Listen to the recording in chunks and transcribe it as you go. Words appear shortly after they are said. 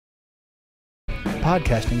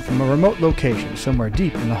podcasting from a remote location somewhere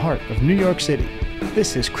deep in the heart of New York City.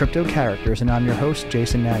 This is Crypto Characters, and I'm your host,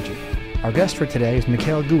 Jason Nagy. Our guest for today is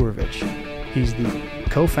Mikhail Gurevich. He's the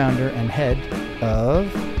co-founder and head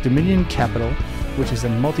of Dominion Capital, which is a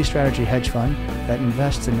multi-strategy hedge fund that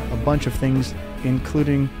invests in a bunch of things,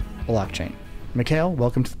 including blockchain. Mikhail,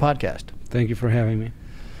 welcome to the podcast. Thank you for having me.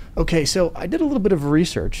 Okay, so I did a little bit of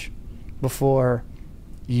research before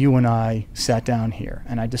you and I sat down here,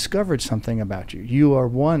 and I discovered something about you. You are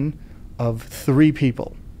one of three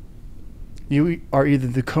people. You are either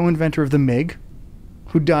the co-inventor of the MiG,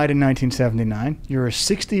 who died in 1979, you're a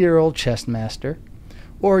 60-year-old chess master,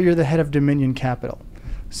 or you're the head of Dominion Capital.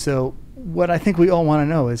 So what I think we all want to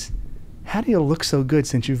know is, how do you look so good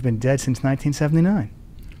since you've been dead since 1979?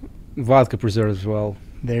 Vodka preserved as well.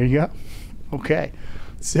 There you go. Okay.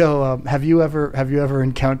 So have you ever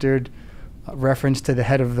encountered reference to the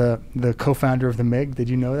head of the co-founder of the MiG? Did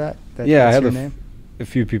you know that? Yeah, I that's had your name? a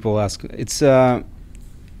few people ask. It's some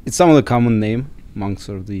of the common name among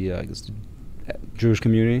sort of the I guess the Jewish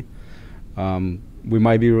community. We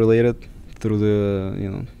might be related through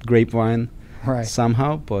the grapevine, right,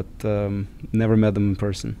 somehow, but never met them in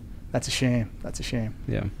person. That's a shame. That's a shame.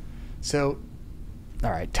 Yeah. So,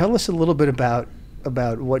 all right, tell us a little bit about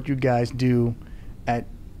what you guys do at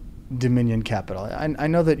Dominion Capital. I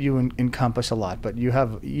know that you encompass a lot, but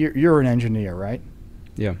you're an engineer, right?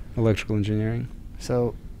 Yeah, electrical engineering.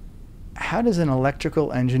 So how does an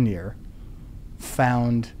electrical engineer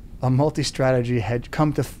come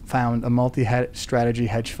to found a multi-strategy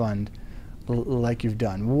hedge fund like you've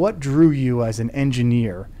done? What drew you as an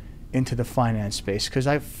engineer into the finance space? Because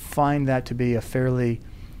I find that to be a fairly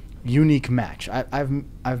unique match.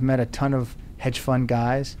 I've met a ton of hedge fund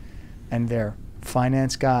guys, and they're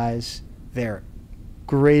finance guys. They're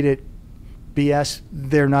great at BS.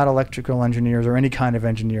 They're not electrical engineers or any kind of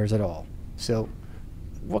engineers at all. So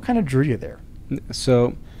what kind of drew you there?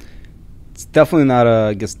 So it's definitely not a,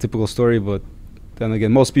 I guess, typical story, but then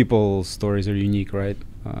again, most people's stories are unique, right?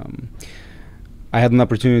 I had an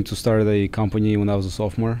opportunity to start a company when I was a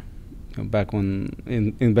sophomore, back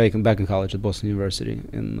in college at Boston University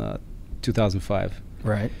in 2005.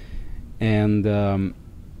 Right. And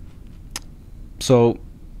so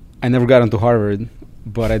I never got into Harvard,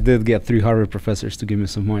 but I did get 3 Harvard professors to give me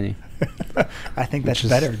some money. I think that's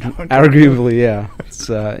better. Arguably, yeah. It's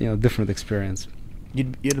different experience.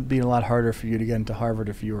 It'd be a lot harder for you to get into Harvard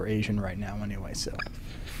if you were Asian right now anyway. So.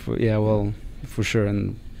 For sure.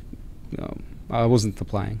 And I wasn't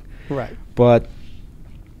applying. Right. But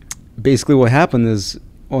basically what happened is,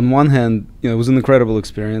 on one hand, it was an incredible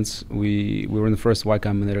experience. We were in the first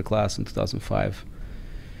Ycombinator class in 2005.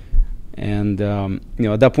 And,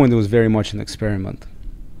 at that point, it was very much an experiment.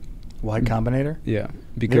 Ycombinator? Yeah.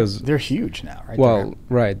 Because they're huge now, right? Well,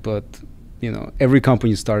 right. But, every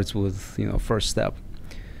company starts with, first step.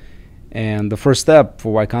 And the first step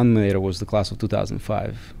for Ycombinator was the class of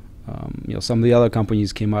 2005. Some of the other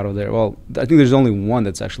companies came out of there. Well, I think there's only one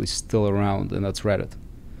that's actually still around, and that's Reddit.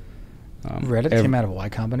 Reddit came out of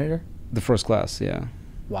Ycombinator? The first class, yeah.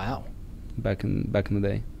 Wow. Back in the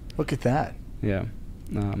day. Look at that. Yeah.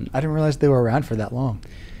 I didn't realize they were around for that long.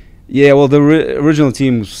 Yeah, well, the original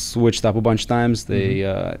team switched up a bunch of times. They,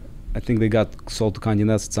 I think they got sold to Condé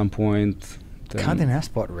Nast at some point. Condé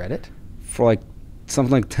Nast bought Reddit? For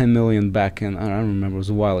something like 10 million back in, I don't remember, it was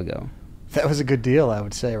a while ago. That was a good deal, I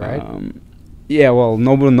would say, right? Yeah, well,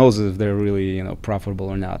 nobody knows if they're really, profitable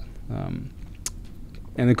or not.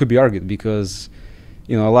 And it could be argued because,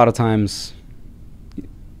 a lot of times,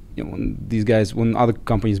 when other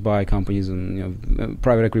companies buy companies and,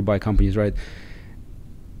 private equity buy companies, right,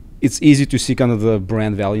 it's easy to see kind of the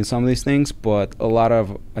brand value in some of these things, but a lot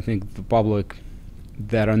of, I think, the public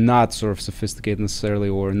that are not sort of sophisticated necessarily,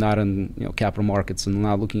 or not in capital markets and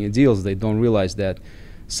not looking at deals, they don't realize that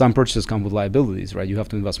some purchases come with liabilities, right? You have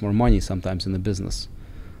to invest more money sometimes in the business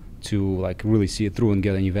to really see it through and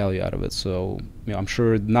get any value out of it. So I'm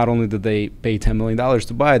sure not only did they pay $10 million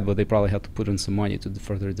to buy it, but they probably had to put in some money to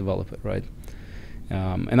further develop it, right?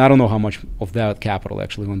 And I don't know how much of that capital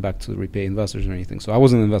actually went back to repay investors or anything. So I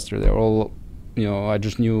wasn't an investor there. I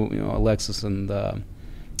just knew Alexis and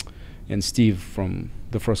Steve from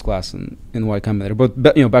the first class in Y Combinator. But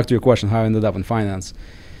back to your question, how I ended up in finance.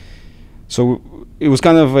 So it was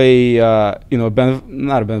kind of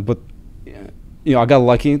not a benefit, but I got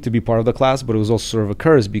lucky to be part of the class, but it was also sort of a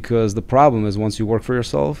curse, because the problem is, once you work for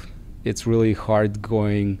yourself, it's really hard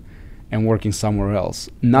going and working somewhere else.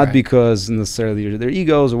 Not right. Because necessarily their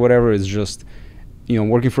egos or whatever. It's just,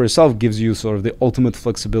 working for yourself gives you sort of the ultimate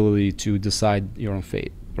flexibility to decide your own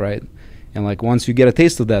fate, right? And once you get a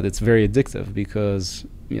taste of that, it's very addictive, because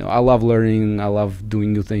I love learning. I love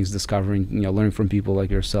doing new things, discovering, learning from people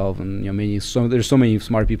like yourself, and there's so many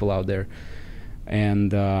smart people out there,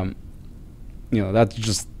 and that's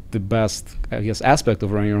just the best, I guess, aspect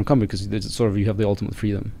of running your own company, because it's sort of, you have the ultimate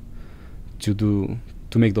freedom to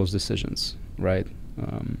make those decisions, right?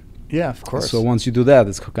 Yeah, of course. So once you do that,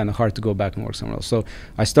 it's kind of hard to go back and work somewhere else. So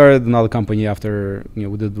I started another company after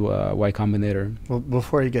we did Ycombinator. Well,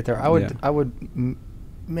 before you get there, I would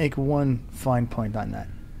make one fine point on that.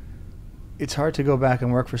 It's hard to go back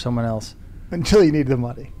and work for someone else until you need the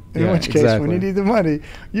money. In which case, when you need the money,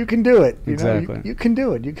 you can do it. You can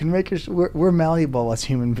do it. You can make we're malleable as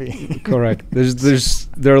human beings. Correct.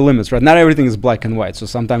 There are limits, right? Not everything is black and white. So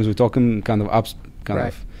sometimes we're talking kind of ups,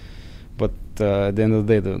 of. But at the end of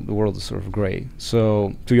the day, the world is sort of gray.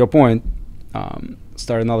 So to your point,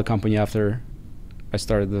 started another company after I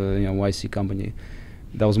started the YC company.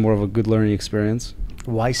 That was more of a good learning experience.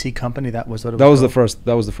 YC company, that was what it was.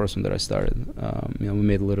 That was the first one that I started. We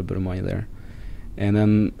made a little bit of money there, and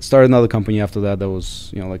then started another company after that. That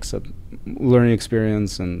was like I said, learning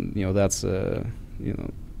experience, and that's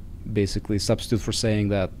basically substitute for saying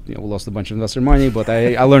that we lost a bunch of investor money, but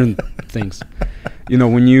I learned things.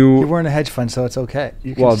 When you weren't a hedge fund, so it's okay.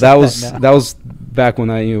 Well, that was back when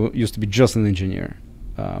I used to be just an engineer.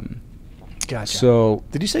 Gotcha. So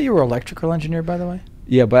did you say you were an electrical engineer, by the way?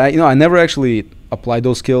 Yeah, but I never actually applied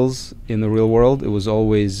those skills in the real world. It was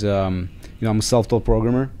always I'm a self-taught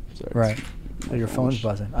programmer. Sorry. Right. Oh, your phone's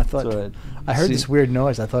buzzing. I thought I heard this weird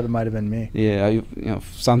noise. I thought it might have been me. Yeah,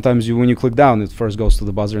 sometimes when you click down, it first goes to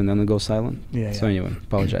the buzzer and then it goes silent. Yeah. So anyway,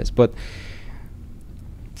 apologize. But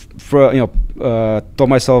for taught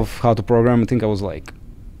myself how to program. I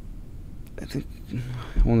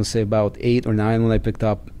want to say about 8 or 9 when I picked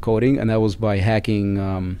up coding, and that was by hacking.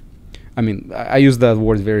 I use that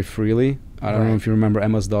word very freely. I don't know if you remember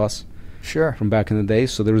MS-DOS. Sure. From back in the day.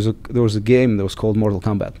 So there was a game that was called Mortal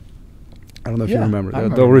Kombat. I don't know if you remember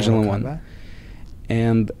the original one.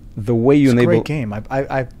 And the way you enable... It's a great game.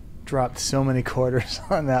 I dropped so many quarters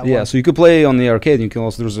on that one. Yeah, so you could play on the arcade. You can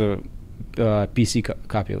also... There's a PC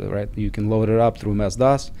copy of it, right? You can load it up through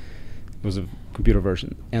MS-DOS. It was a computer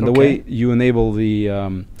version. And the way you enable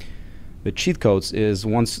the cheat codes is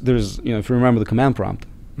once there's... if you remember the command prompt,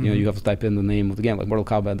 you have to type in the name of the game, like Mortal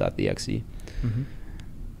Kombat.exe. Mm-hmm.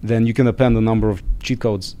 Then you can append a number of cheat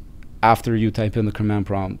codes after you type in the command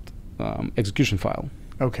prompt execution file.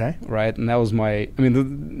 Okay. Right? And that was my...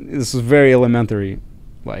 this is very elementary,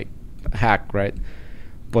 hack, right?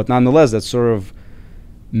 But nonetheless, that sort of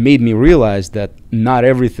made me realize that not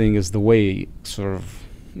everything is the way sort of,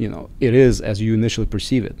 it is as you initially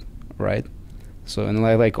perceive it, right? So, and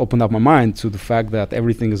I opened up my mind to the fact that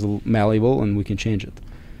everything is malleable and we can change it.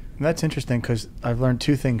 And that's interesting because I've learned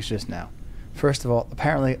 2 things just now. First of all,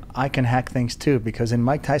 apparently I can hack things too, because in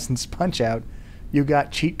Mike Tyson's Punch-Out, you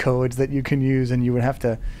got cheat codes that you can use, and you would have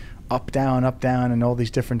to up, down, and all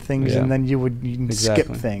these different things, and then you can skip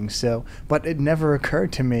things. So, but it never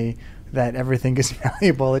occurred to me that everything is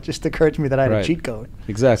malleable. It just occurred to me that I had a cheat code.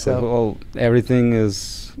 Exactly. So, well, everything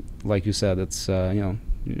is, like you said, it's, you're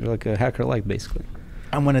like a hacker light, basically.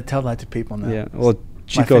 I'm going to tell that to people now. Yeah. Well,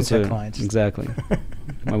 cheat codes are... clients. Exactly.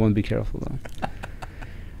 I want to be careful,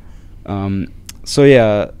 though. So,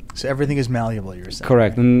 yeah. So everything is malleable, you're saying.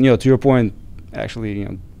 Correct. Right? And, to your point, actually,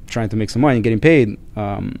 trying to make some money, getting paid,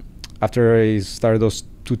 after I started those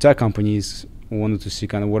 2 tech companies, I wanted to see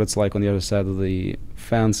kind of what it's like on the other side of the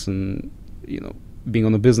fence, and being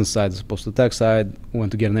on the business side as opposed to the tech side.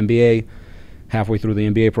 Went to get an MBA. Halfway through the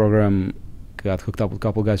MBA program, got hooked up with a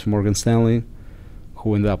couple of guys from Morgan Stanley,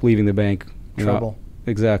 who ended up leaving the bank. Trouble.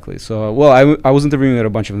 Exactly. So, I was interviewing at a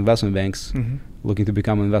bunch of investment banks, looking to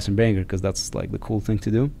become an investment banker, because that's the cool thing to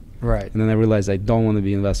do. Right. And then I realized I don't want to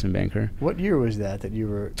be an investment banker. What year was that you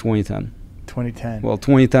were? 2010. 2010. Well,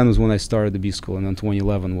 2010 was when I started the B school, and then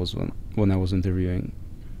 2011 was when I was interviewing.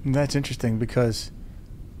 And that's interesting because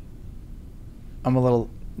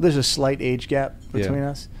there's a slight age gap between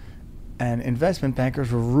us, and investment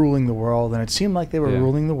bankers were ruling the world, and it seemed like they were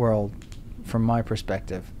ruling the world, from my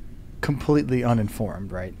perspective, completely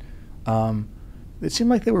uninformed, right? It seemed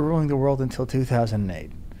like they were ruling the world until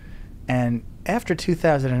 2008. And after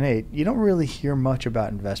 2008, you don't really hear much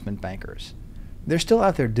about investment bankers. They're still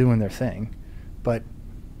out there doing their thing, but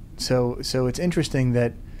so it's interesting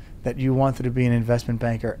that you wanted to be an investment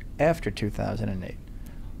banker after 2008.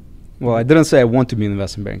 Well, I didn't say I want to be an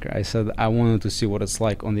investment banker. I said I wanted to see what it's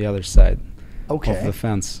like on the other side of the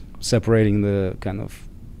fence, separating the kind of,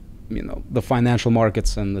 the financial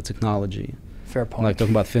markets and the technology. Fair point. Like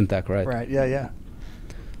talking about FinTech, right? Right, yeah.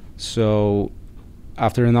 So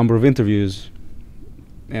after a number of interviews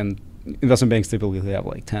and investment banks typically have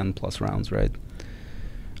like 10 plus rounds, right?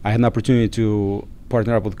 I had an opportunity to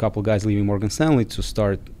partner up with a couple of guys leaving Morgan Stanley to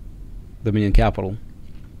start Dominion Capital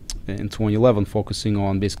in 2011, focusing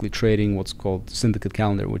on basically trading what's called syndicate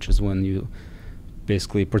calendar, which is when you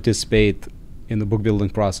basically participate in the book building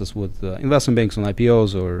process with investment banks on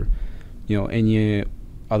IPOs or any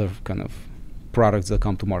other kind of products that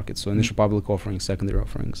come to market. So initial public offerings, secondary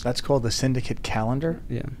offerings. That's called the syndicate calendar?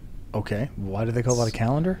 Yeah. Okay. Why do they call that a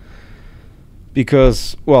calendar?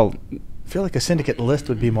 Because, well, I feel like a syndicate list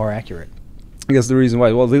would be more accurate. I guess the reason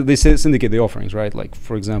why, well, they say syndicate the offerings, right? Like,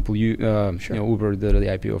 for example, Sure. Uber did the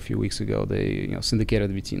IPO a few weeks ago. They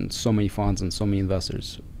syndicated between so many funds and so many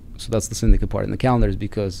investors. So that's the syndicate part. And the calendar is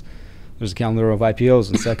because there's a calendar of IPOs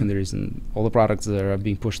and secondaries and all the products that are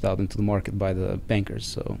being pushed out into the market by the bankers.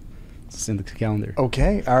 So it's a syndicate calendar.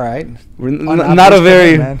 Okay, all right. We're not a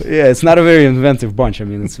very, it's not a very inventive bunch. I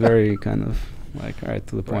mean, it's very kind of like, all right,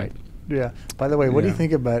 to the point. Right. Yeah. By the way, what do you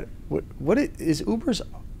think about, is Uber's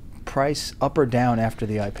price up or down after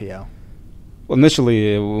the IPO? Well,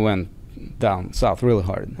 initially it went down south really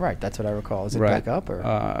hard. Right, that's what I recall. Is it back up?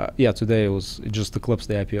 Or? Yeah, today it just eclipsed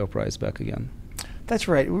the IPO price back again. That's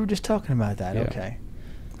right. We were just talking about that. Yeah. Okay.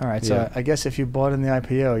 All right. So I guess if you bought in the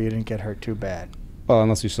IPO, you didn't get hurt too bad. Well,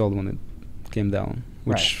 unless you sold when it came down,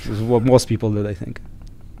 which is what most people did, I think.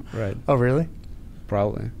 Right. Oh, really?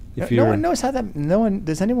 Probably. No one knows how that.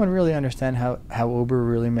 Does anyone really understand how Uber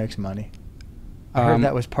really makes money? I heard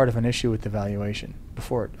that was part of an issue with the valuation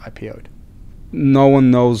before it IPO'd. No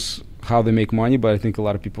one knows how they make money, but I think a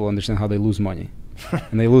lot of people understand how they lose money.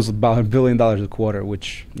 And they lose about $1 billion a quarter,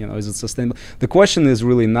 which, is it sustainable? The question is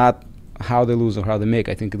really not how they lose or how they make.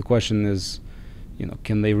 I think the question is,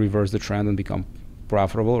 can they reverse the trend and become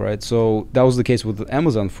profitable, right? So that was the case with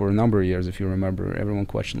Amazon for a number of years, if you remember. Everyone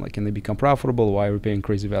questioned, like, can they become profitable? Why are we paying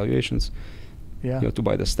crazy valuations? Yeah. To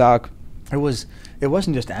buy the stock. It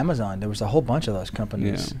wasn't just Amazon. There was a whole bunch of those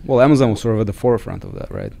companies. Yeah. Well, Amazon was sort of at the forefront of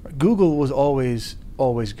that, right? Google was always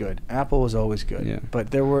good. Apple was always good. Yeah.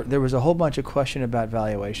 But there was a whole bunch of question about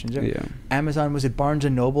valuations. Yeah. Amazon, was it Barnes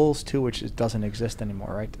and Nobles too, which doesn't exist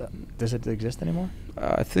anymore, right? Does it exist anymore?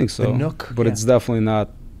 I think so. The Nook, but it's definitely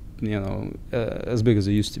not, as big as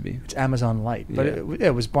it used to be. It's Amazon Light. But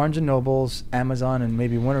it was Barnes and Nobles, Amazon, and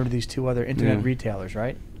maybe one or these two other internet retailers,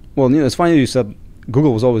 right? Well, it's funny you said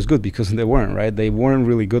Google was always good, because they weren't, right? They weren't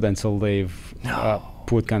really good until they've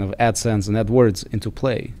put kind of AdSense and AdWords into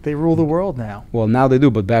play. They rule the world now. Well, now they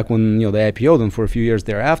do, but back when they IPO'd and for a few years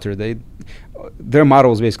thereafter, their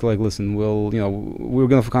model was basically like, listen, we're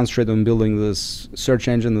going to concentrate on building this search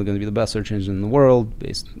engine. We're going to be the best search engine in the world,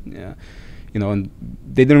 and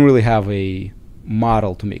they didn't really have a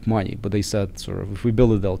model to make money, but they said sort of, if we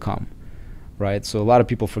build it, they'll come. Right, so a lot of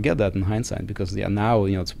people forget that in hindsight, because now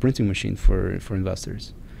it's a printing machine for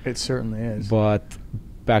investors. It certainly is. But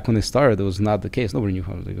back when they started, it was not the case. Nobody knew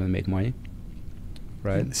how they were going to make money.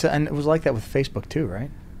 Right. So, and it was like that with Facebook too,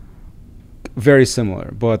 right? Very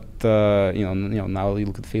similar, but now you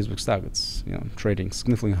look at Facebook stock; it's trading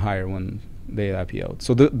significantly higher when they IPO'd.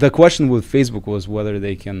 So the question with Facebook was whether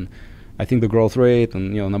they can, I think the growth rate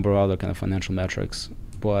and a number of other kind of financial metrics.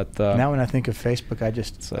 But now when I think of Facebook, I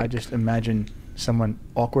just imagine someone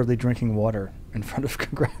awkwardly drinking water in front of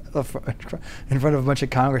a bunch of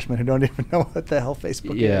congressmen who don't even know what the hell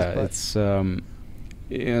Facebook is. Yeah, it's the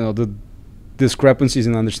discrepancies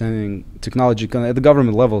in understanding technology at the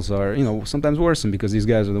government levels are sometimes worsened, because these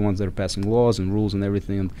guys are the ones that are passing laws and rules and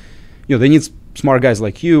everything, and they need smart guys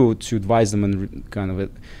like you to advise them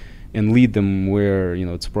and lead them where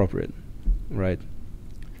it's appropriate, right?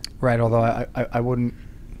 Right. Although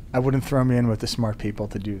I wouldn't throw me in with the smart people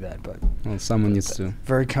to do that, but someone needs to.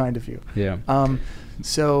 Very kind of you. Yeah.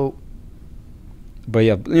 But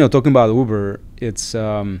yeah, talking about Uber, it's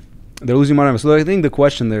they're losing money. So I think the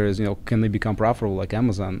question there is, can they become profitable like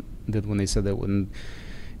Amazon did when they said they wouldn't?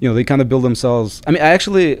 They kind of build themselves. I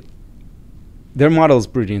mean, their model is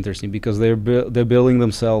pretty interesting, because they're building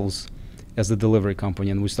themselves as a delivery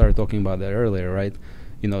company, and we started talking about that earlier, right?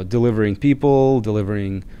 Delivering people,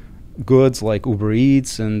 delivering goods like Uber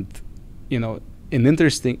Eats, and an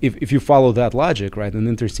interesting, if you follow that logic, right, an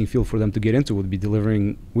interesting field for them to get into would be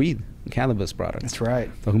delivering weed, cannabis products. That's right.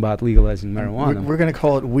 Talking about legalizing marijuana. We're going to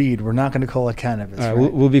call it weed. We're not going to call it cannabis. All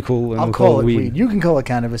right, we'll be cool. And I'll call it weed. You can call it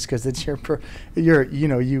cannabis because it's you're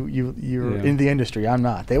in the industry. I'm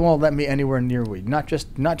not. They won't let me anywhere near weed. Not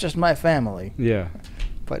just my family. Yeah.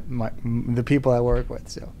 But the people I work with.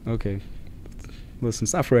 So. Okay. Listen,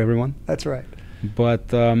 it's not for everyone. That's right.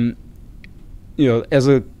 But as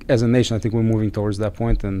a nation, I think we're moving towards that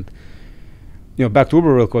point. And back to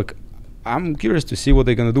Uber real quick. I'm curious to see what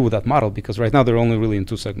they're going to do with that model, because right now they're only really in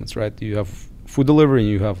two segments, right? You have food delivery and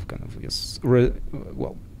you have kind of, I guess,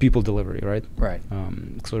 people delivery, right? Right.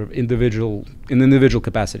 Sort of individual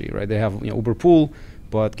capacity, right? They have Uber Pool,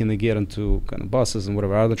 but can they get into kind of buses and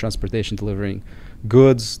whatever other transportation, delivering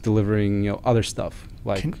goods, delivering other stuff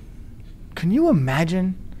like. Can you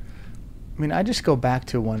imagine? I mean, I just go back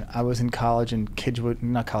to when I was in college and kids would,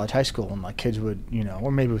 not college, high school, and like kids would,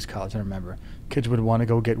 or maybe it was college, I don't remember. Kids would want to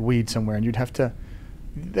go get weed somewhere, and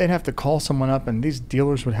they'd have to call someone up, and these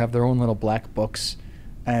dealers would have their own little black books,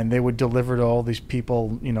 and they would deliver to all these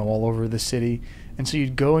people, all over the city. And so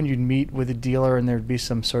you'd go and you'd meet with a dealer, and there'd be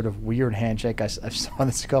some sort of weird handshake. I saw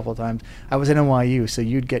this a couple of times. I was at NYU, so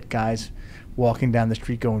you'd get guys walking down the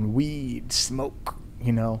street going, weed, smoke,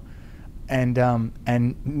 And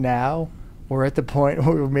now we're at the point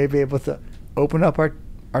where we may be able to open up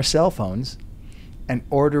our cell phones and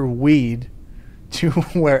order weed to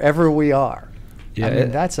wherever we are. Yeah, I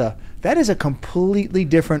mean, that is a completely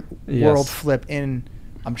different world flip in,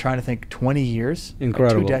 I'm trying to think, 20 years?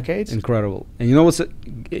 Incredible. 2 decades? Incredible. And you know what's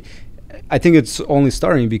I think it's only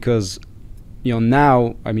starting because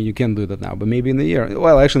now, I mean, you can do that now, but maybe in the year,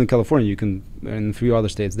 well, actually in California, you can, and in a few other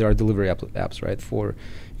states, there are delivery apps, right? For,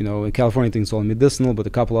 in California, I think it's only medicinal, but a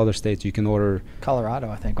couple other states you can order. Colorado,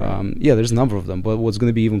 I think, right? Yeah, there's a number of them. But what's going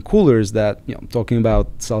to be even cooler is that, I'm talking about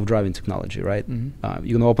self-driving technology, right? Mm-hmm.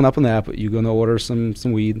 You're going to open up an app, you're going to order some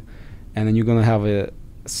weed, and then you're going to have a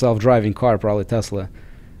self-driving car, probably Tesla,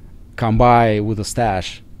 come by with a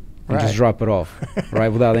stash and just drop it off, right?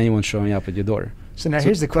 Without anyone showing up at your door. So now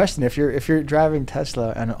here's the question: if you're driving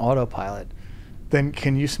Tesla on an autopilot, then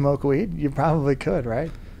can you smoke weed? You probably could,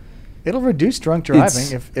 right? It'll reduce drunk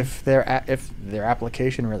driving if their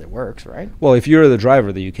application really works, right? Well, if you're the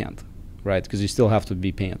driver, then you can't, right? Because you still have to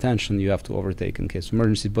be paying attention. You have to overtake in case of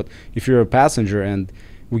emergency. But if you're a passenger and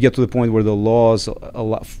we get to the point where the laws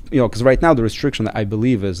allow, because right now the restriction, I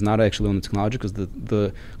believe, is not actually on the technology, because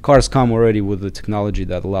the cars come already with the technology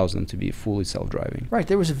that allows them to be fully self-driving. Right.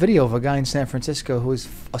 There was a video of a guy in San Francisco who was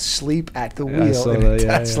asleep at the wheel in a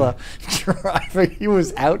Tesla driving. He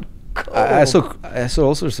was out cold. I saw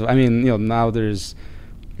all sorts of. I mean, now there's.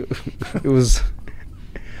 It was.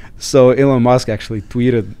 So Elon Musk actually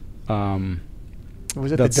tweeted.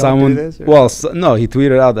 Was it that the someone? Don't do this, well, no, he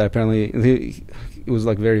tweeted out that apparently it was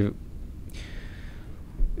like very,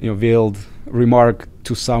 veiled remark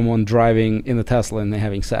to someone driving in a Tesla and they're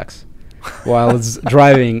having sex while it's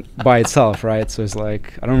driving by itself, right? So it's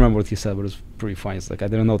like, I don't remember what he said, but it was pretty funny. It's like, I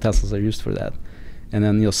didn't know Teslas are used for that. And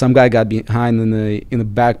then some guy got behind in the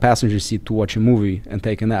back passenger seat to watch a movie and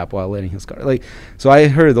take a nap while letting his car. Like, so I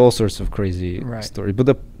heard all sorts of crazy stories. But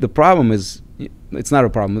the problem is, it's not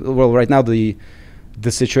a problem. Well, right now the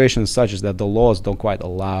situation is such is that the laws don't quite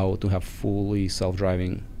allow to have fully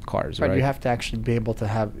self-driving cars, right? You have to actually be able to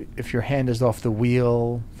have, if your hand is off the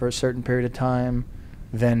wheel for a certain period of time,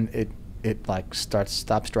 then it like stops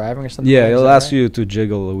driving or something. Yeah, it'll ask you to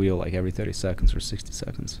jiggle the wheel like every 30 seconds or 60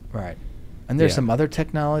 seconds. Right. And there's some other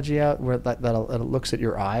technology out where that looks at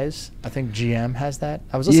your eyes. I think GM has that.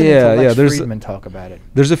 I was listening to Lex Friedman talk about it.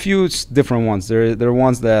 There's a few different ones. There are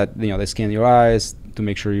ones that they scan your eyes to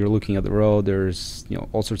make sure you're looking at the road. There's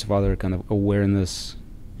all sorts of other kind of awareness,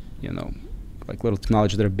 like little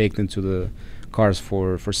technology that are baked into the cars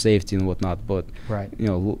for safety and whatnot. But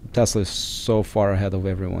Tesla is so far ahead of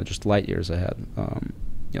everyone, just light years ahead,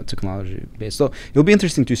 technology based. So it'll be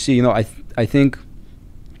interesting to see. I think.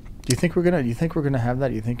 Do you think we're gonna have that?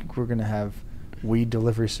 Do you think we're gonna have weed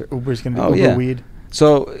delivery? Uber's gonna do Uber weed.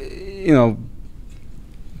 So,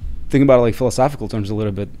 think about it like philosophical terms a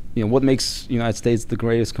little bit. What makes United States the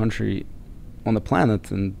greatest country on the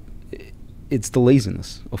planet, and it's the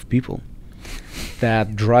laziness of people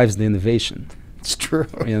that drives the innovation. It's true.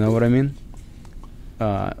 You know what I mean?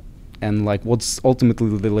 And like, what's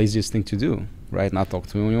ultimately the laziest thing to do, right? Not talk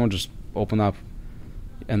to anyone, just open up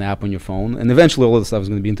an app on your phone, and eventually all of the stuff is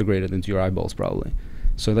going to be integrated into your eyeballs probably.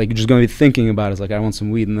 So like, you're just going to be thinking about it, it's like, I want some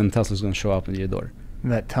weed, and then Tesla's going to show up at your door.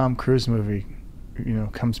 And that Tom Cruise movie,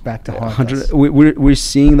 comes back to haunt us. We're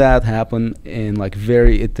seeing that happen in like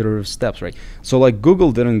very iterative steps, right? So like,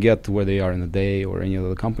 Google didn't get to where they are in a day, or any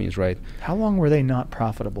other companies, right? How long were they not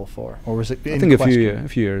profitable for, or was it? I think a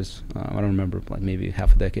few years. I don't remember, like maybe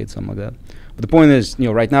half a decade, something like that. But the point is,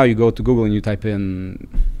 right now you go to Google and you type in,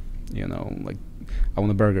 like, I want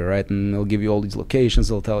a burger, right? And they'll give you all these locations.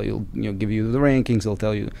 They'll tell you, give you the rankings. They'll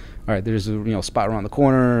tell you, all right, there's a spot around the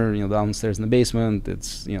corner, downstairs in the basement.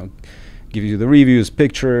 It's, give you the reviews,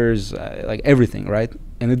 pictures, like everything, right?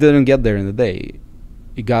 And it didn't get there in a day.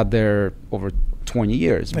 It got there over 20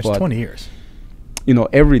 years. That's 20 years.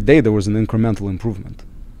 Every day there was an incremental improvement,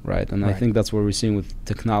 right? And I think that's what we're seeing with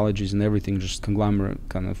technologies and everything, just conglomerate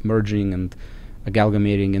kind of merging and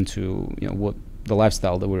amalgamating into, you know, what the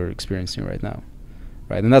lifestyle that we're experiencing right now,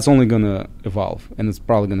 right? And that's only going to evolve, and it's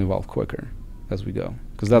probably going to evolve quicker as we go,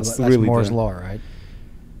 because that's really Moore's law, right?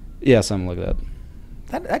 Yeah, something like that.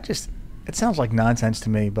 That just, it sounds like nonsense to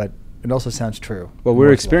me, but it also sounds true. Well,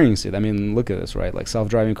 we're experiencing it. I mean, look at this, right? Like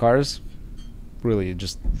self-driving cars, really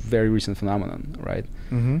just very recent phenomenon, right?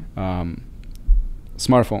 Mm-hmm.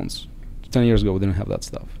 Smartphones, 10 years ago, we didn't have that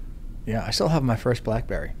stuff. Yeah, I still have my first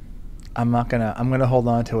BlackBerry. I'm gonna hold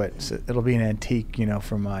on to it. So it'll be an antique, you know,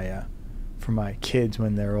 for my kids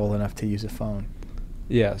when they're old enough to use a phone.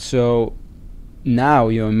 Yeah. So now,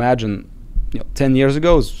 you know, imagine, you know, 10 years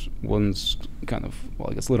ago was kind of, well,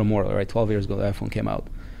 I guess a little more, right? 12 years ago, the iPhone came out.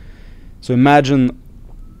 So imagine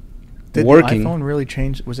Did working. the iPhone really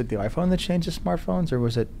change? Was it the iPhone that changed the smartphones, or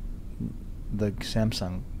was it the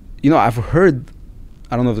Samsung? You know, I've heard,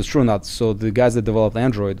 I don't know if it's true or not. So the guys that developed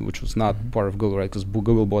Android, which was not part of Google, right? Because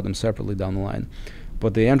Google bought them separately down the line.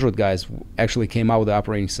 But the Android guys actually came out with the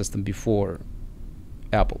operating system before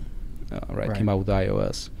Apple, right? Came out with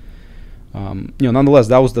iOS. You know, nonetheless,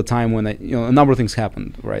 that was the time when you know, a number of things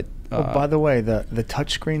happened, right? Oh, by the way, the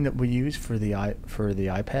touchscreen that we use for the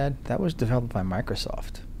iPad, that was developed by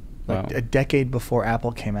Microsoft, like a decade before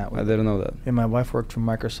Apple came out with I didn't know that. And my wife worked for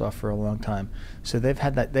Microsoft for a long time, so they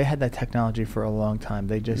had that technology for a long time.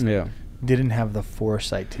 They just didn't have the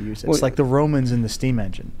foresight to use it. It's like the Romans in the steam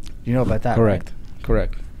engine. You know about that? Correct. Right?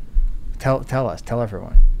 Correct. Tell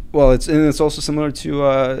everyone. Well, it's also similar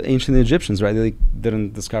to ancient Egyptians, right? They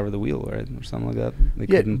didn't discover the wheel, right, or something like that. They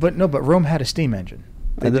couldn't. but Rome had a steam engine.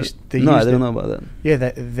 I didn't know about that. Yeah,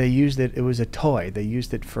 they used it. It was a toy. They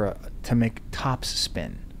used it to make tops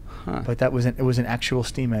spin. Huh. But it was an actual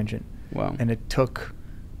steam engine. Wow. And it took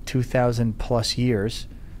 2,000 plus years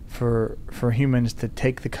for humans to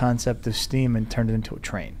take the concept of steam and turn it into a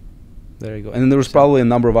train. There you go. And then there was probably a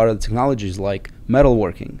number of other technologies like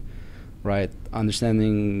metalworking, right?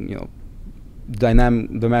 Understanding, you know,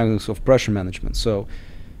 dynamics of pressure management. So,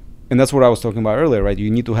 and that's what I was talking about earlier, right?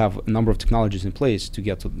 You need to have a number of technologies in place to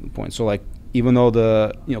get to the point. So, like, even though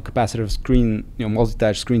the, you know, capacitive screen, you know,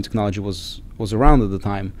 multi-touch screen technology was around at the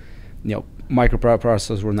time, you know,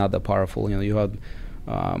 microprocessors were not that powerful. You know, you had,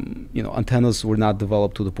 you know, antennas were not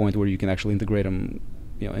developed to the point where you can actually integrate them,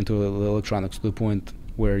 you know, into the electronics to the point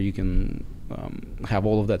where you can have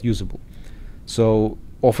all of that usable. So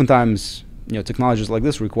oftentimes, you know, technologies like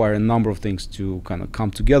this require a number of things to kind of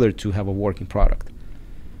come together to have a working product.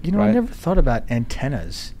 You know, right? I never thought about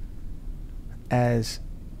antennas as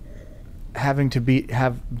having to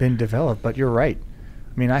have been developed, but you're right.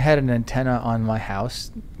 I mean, I had an antenna on my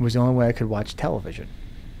house. It was the only way I could watch television.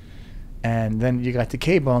 And then you got the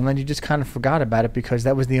cable, and then you just kind of forgot about it because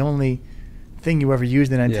that was the only thing you ever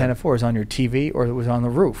used an antenna for, was on your TV or it was on the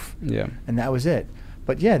roof. Yeah. And that was it.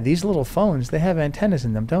 But yeah, these little phones, they have antennas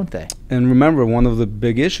in them, don't they? And remember, one of the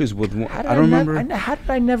big issues with, I don't remember. How did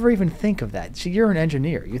I never even think of that? See, you're an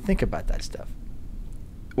engineer. You think about that stuff.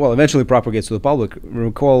 Well, eventually propagates to the public.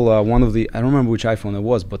 Recall one of the, I don't remember which iPhone it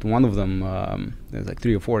was, but one of them, there's like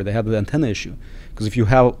 3 or 4, they had the antenna issue. Because if you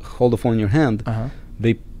hold the phone in your hand,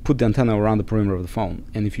 they put the antenna around the perimeter of the phone.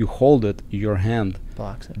 And if you hold it, your hand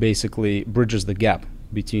blocks it. Basically bridges the gap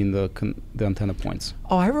between the antenna points.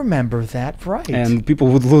 Oh, I remember that, right. And people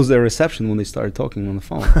would lose their reception when they started talking on the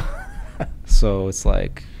phone. So it's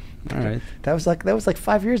like, all right. That was like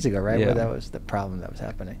 5 years ago, right? Yeah. Where that was the problem that was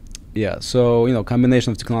happening. Yeah, so, you know,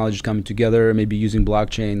 combination of technologies coming together, maybe using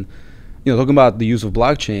blockchain. You know, talking about the use of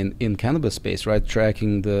blockchain in cannabis space, right?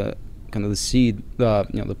 Tracking the kind of the seed, you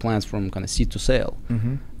know, the plants from kind of seed to sale,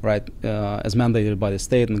 right? As mandated by the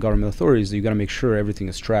state and government authorities, you got to make sure everything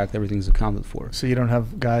is tracked, everything is accounted for. So you don't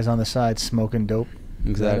have guys on the side smoking dope.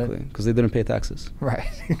 Exactly, because they didn't pay taxes. Right,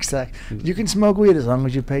 exactly. You can smoke weed as long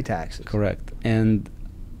as you pay taxes. Correct. And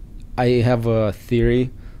I have a theory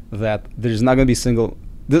that there's not going to be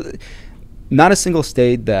not a single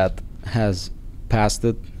state that has passed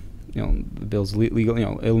it, you know, the bill's legal, you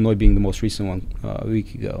know, Illinois being the most recent one a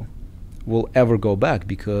week ago, will ever go back,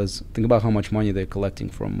 because think about how much money they're collecting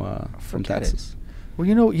from taxes. Well,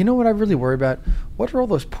 you know what I really worry about? What are all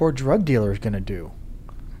those poor drug dealers going to do?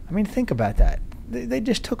 I mean, think about that. They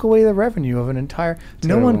just took away the revenue of an entire.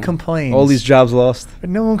 Terrible. No one complains. All these jobs lost. But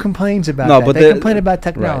no one complains about that. But they complain about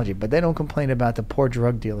technology, but they don't complain about the poor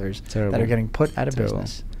drug dealers that are getting put out of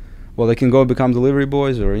business. Well, they can go become delivery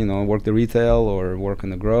boys, or, you know, work the retail, or work in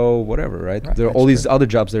the grow, whatever, right? There are all these other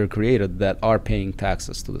jobs that are created that are paying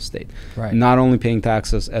taxes to the state. Right. Not only paying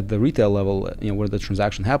taxes at the retail level, you know, where the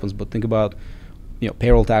transaction happens, but think about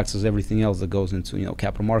payroll taxes, everything else that goes into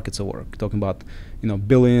capital markets at work. Talking about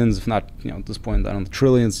billions, if not at this point, I don't know,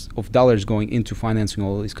 trillions of dollars going into financing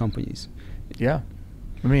all of these companies. Yeah,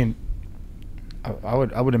 I mean, I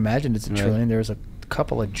would imagine it's a trillion. There's a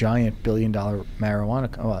couple of giant billion-dollar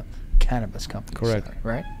cannabis companies. Correct.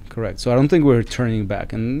 Right. Correct. So I don't think we're turning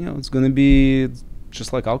back, and it's going to be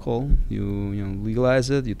just like alcohol. You legalize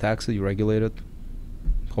it, you tax it, you regulate it.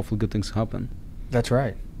 Hopefully, good things happen. That's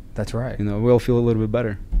right. That's right. We all feel a little bit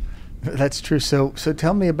better. That's true. So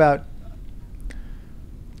tell me about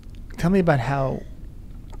how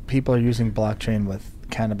people are using blockchain with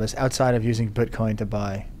cannabis outside of using Bitcoin to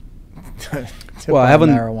buy. Well,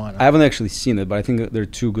 marijuana. I haven't actually seen it, but I think there are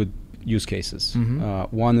two good use cases.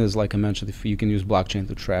 Mm-hmm. One is, like I mentioned, if you can use blockchain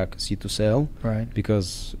to track seed to sale, right?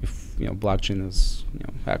 Because if blockchain is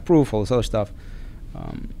hack proof, all this other stuff,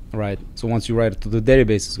 right? So once you write it to the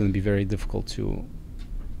database, it's going to be very difficult to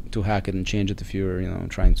hack it and change it if you're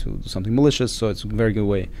trying to do something malicious. So it's a very good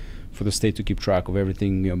way for the state to keep track of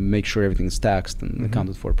everything, make sure everything is taxed and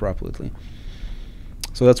accounted for properly.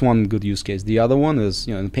 So that's one good use case. The other one is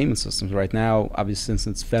in the payment systems. Right now, obviously, since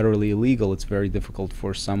it's federally illegal, it's very difficult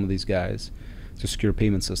for some of these guys to secure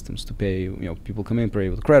payment systems to pay. People come in, pay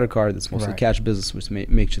with a credit card. It's mostly cash business, which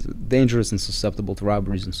makes it dangerous and susceptible to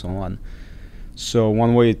robberies and so on. So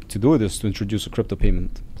one way to do it is to introduce a crypto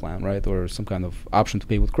payment plan, right, or some kind of option to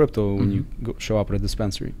pay with crypto when you show up at a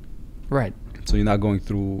dispensary. Right. So you're not going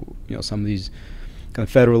through some of these kind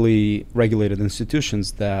of federally regulated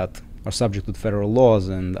institutions that are subject to federal laws,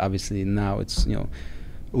 and obviously now it's a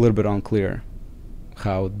little bit unclear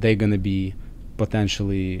how they're going to be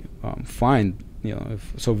potentially fined.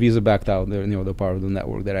 So Visa backed out. They're part of the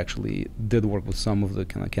network that actually did work with some of the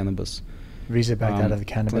kind of cannabis. Visa backed out of the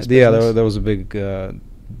cannabis yeah, business? there was a big I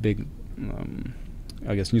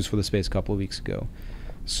guess news for the space a couple of weeks ago.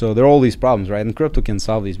 So there are all these problems, right? And crypto can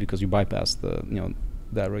solve these because you bypass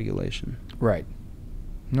that regulation. Right.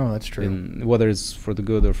 No, that's true. And whether it's for the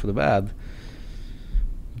good or for the bad,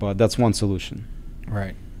 but that's one solution.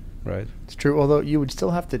 Right. Right. It's true. Although you would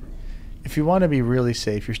still have to, if you want to be really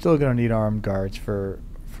safe, you're still going to need armed guards for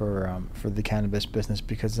the cannabis business,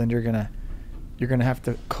 because then you're gonna have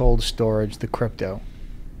to cold storage the crypto,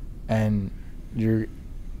 and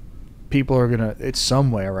people are gonna, it's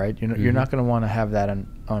somewhere, right? You're not going to want to have that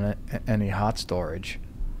on any hot storage,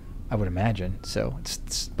 I would imagine. So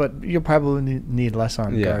but you'll probably need less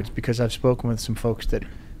armed guards, because I've spoken with some folks that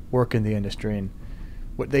work in the industry, and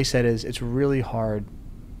what they said is it's really hard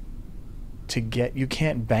to get. You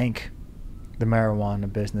can't bank the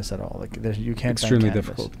marijuana business at all. Like you can't. Extremely bank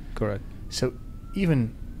cannabis. difficult. Correct. So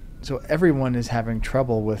everyone is having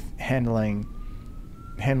trouble with handling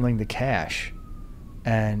the cash,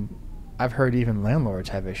 and I've heard even landlords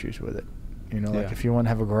have issues with it. Like if you want to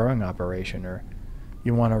have a growing operation, or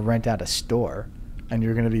you want to rent out a store, and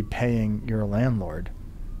you're going to be paying your landlord,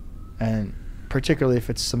 and particularly if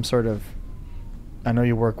it's some sort of, I know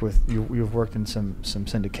you've worked in some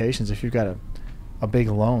syndications. If you've got a big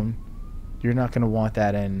loan, you're not going to want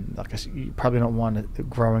that in, like you probably don't want a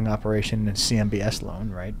growing operation in a CMBS loan,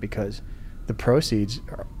 right? Because the proceeds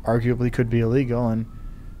arguably could be illegal, and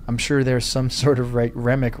I'm sure there's some sort of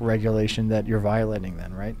REMIC regulation that you're violating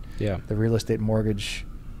then, right? Yeah. The real estate mortgage,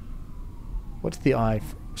 what's the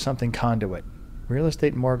something conduit? Real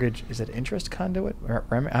estate mortgage, is it interest conduit? Or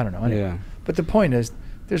REMIC? I don't know. Anyway. Yeah. But the point is,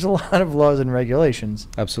 there's a lot of laws and regulations.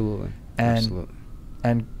 Absolutely.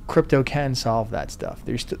 And crypto can solve that stuff.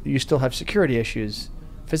 You still have security issues,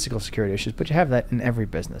 physical security issues, but you have that in every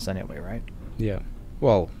business anyway, right? Yeah.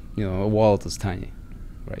 Well, a wallet is tiny,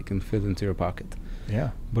 right? It can fit into your pocket.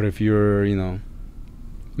 Yeah. But if you're, $1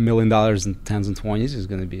 million in tens and twenties, it's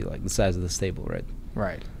going to be like the size of the stable, right?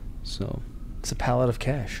 Right. So it's a pallet of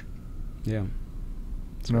cash. Yeah.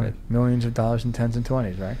 That's right. Millions of dollars in tens and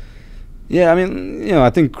twenties, right? Yeah, I mean, I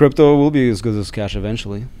think crypto will be as good as cash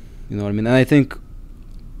eventually. You know what I mean? And I think,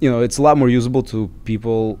 it's a lot more usable to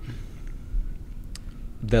people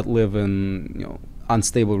that live in,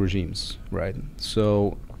 unstable regimes, right?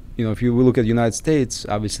 So, if you look at the United States,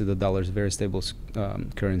 obviously the dollar is a very stable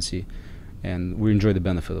currency, and we enjoy the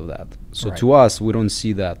benefit of that. So to us, we don't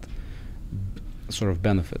see that sort of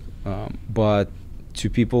benefit. But to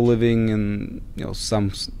people living in,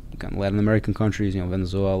 some kind of Latin American countries,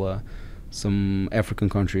 Venezuela, some African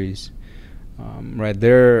countries, right,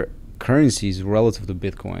 their currencies relative to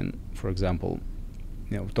Bitcoin, for example,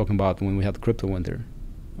 we're talking about when we had the crypto winter,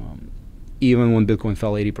 even when Bitcoin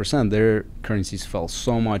fell 80%, their currencies fell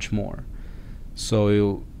so much more.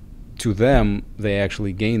 So to them, they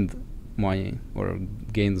actually gained money or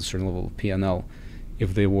gained a certain level of P&L if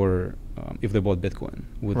they were if they bought Bitcoin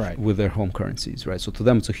with their home currencies, right? So to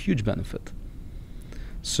them, it's a huge benefit.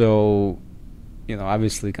 So,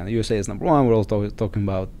 obviously, kind of USA is number one. We're all talking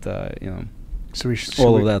about, so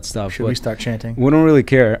all of that stuff. Should we start chanting? We don't really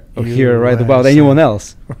care here, right, about anyone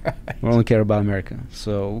else. Right. We only care about America.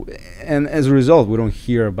 So, and as a result, we don't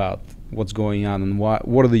hear about what's going on and what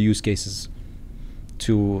are the use cases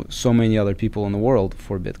to so many other people in the world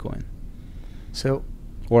for Bitcoin. So,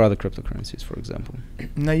 or other cryptocurrencies, for example.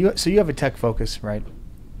 Now, you have a tech focus, right?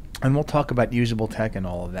 And we'll talk about usable tech and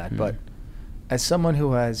all of that. But as someone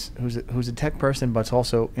who's a tech person, but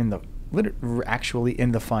also actually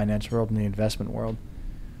in the finance world and the investment world,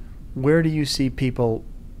 where do you see people?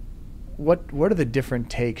 What are the different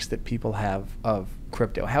takes that people have of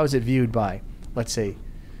crypto? How is it viewed by, let's say,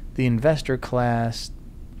 the investor class,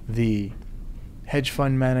 the hedge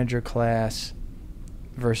fund manager class,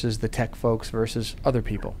 versus the tech folks versus other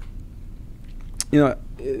people?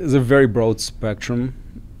 It's a very broad spectrum,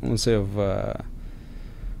 I would say, of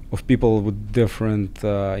people with different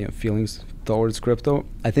feelings towards crypto.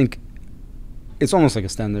 I think it's almost like a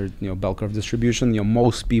standard bell curve distribution.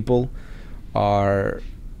 Most people are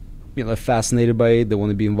fascinated by it. They want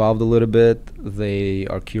to be involved a little bit. They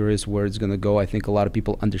are curious where it's going to go. I think a lot of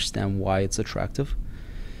people understand why it's attractive.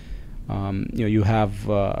 You have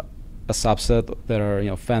a subset that are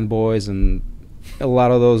fanboys, and a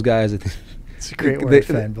lot of those guys, it's a great word,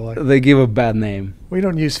 fanboy. They give a bad name. We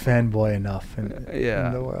don't use fanboy enough in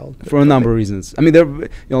the world for a number of reasons. I mean, a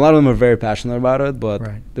lot of them are very passionate about it, but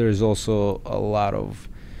there's also a lot of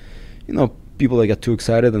people that get too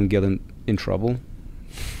excited and get in trouble,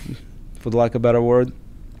 for the lack of a better word.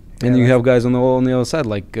 And you have guys on the other side,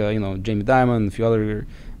 like Jamie Dimon, a few other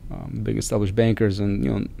big established bankers,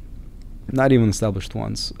 and not even established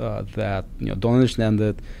ones that don't understand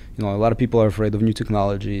it. A lot of people are afraid of new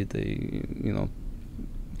technology. They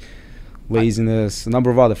laziness, a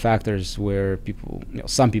number of other factors where people,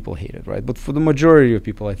 some people hate it, right? But for the majority of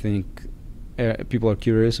people, I think people are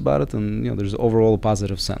curious about it, and there's overall a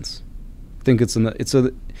positive sense. I think it's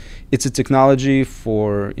a technology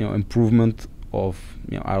for improvement of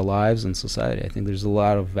our lives and society. I think there's a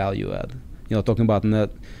lot of value add. Talking about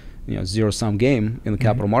net zero-sum game in the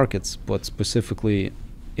capital markets, but specifically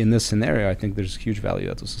in this scenario, I think there's huge value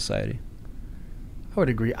add to society. I would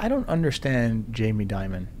agree. I don't understand Jamie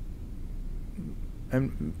Dimon,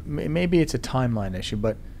 and maybe it's a timeline issue,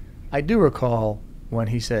 but I do recall when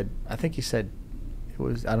he said, I think he said it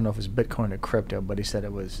was, I don't know if it was Bitcoin or crypto, but he said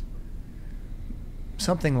it was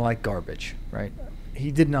something like garbage, right? He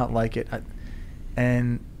did not like it,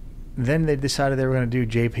 and then they decided they were going to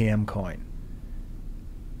do JPM coin.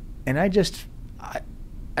 And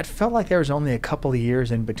I felt like there was only a couple of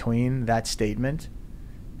years in between that statement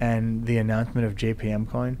and the announcement of JPM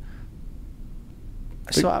coin.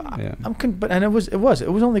 So and it was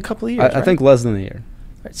only a couple of years. I think less than a year.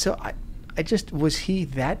 Right. So was he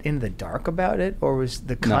that in the dark about it, or was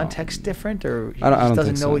the context different, or he just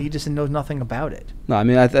doesn't know? He just knows nothing about it. No, I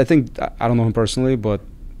mean I think I don't know him personally, but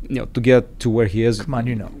to get to where he is, come on,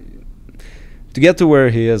 to get to where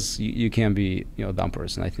he is, you can't be a dumb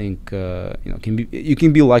person. I think you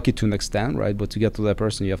can be lucky to an extent, right? But to get to that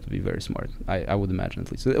person, you have to be very smart. I would imagine,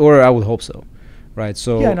 at least, or I would hope so, right?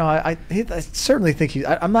 So yeah, no, I certainly think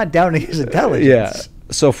I'm not doubting his intelligence. Yeah.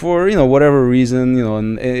 So for whatever reason,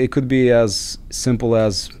 and it could be as simple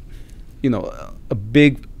as a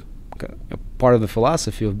big part of the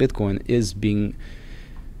philosophy of Bitcoin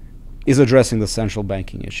is addressing the central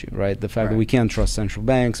banking issue, right? The fact that we can't trust central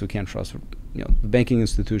banks, we can't trust the banking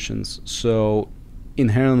institutions. So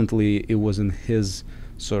inherently, it was in his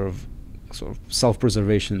sort of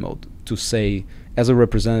self-preservation mode to say, as a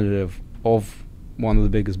representative of one of the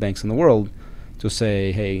biggest banks in the world, to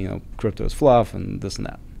say, hey, crypto is fluff and this and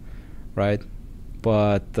that, right?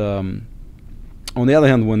 But on the other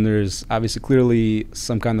hand, when there's obviously clearly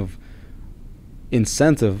some kind of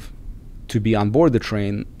incentive to be on board the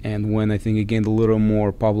train, and when I think it gained a little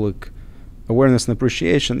more public awareness and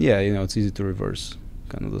appreciation, it's easy to reverse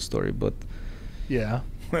kind of the story. But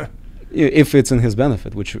if it's in his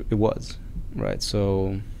benefit, which it was, right?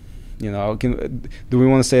 So, do we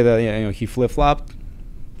want to say that he flip-flopped?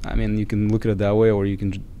 I mean, you can look at it that way, or you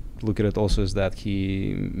can look at it also as that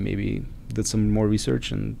he maybe did some more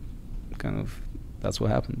research and kind of that's what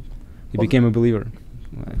happened. He became a believer.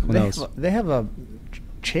 Who knows?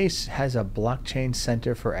 Chase has a blockchain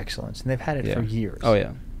center for excellence, and they've had it for years. Oh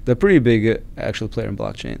yeah, they're pretty big actual player in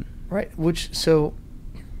blockchain. Right.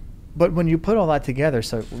 But when you put all that together,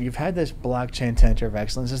 so you've had this blockchain center of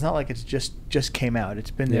excellence. It's not like it's just came out.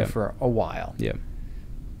 It's been there for a while. Yeah.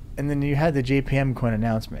 And then you had the JPM coin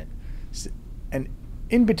announcement, and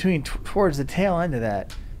in between, towards the tail end of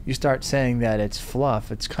that, you start saying that it's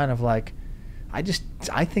fluff. It's kind of like, I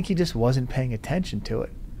think he just wasn't paying attention to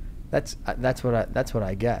it. That's what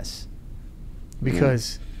I guess.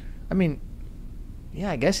 Because, I mean,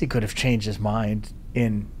 yeah, I guess he could have changed his mind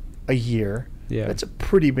in a year. Yeah. That's a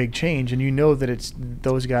pretty big change, and you know that it's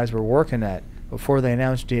those guys were working at before they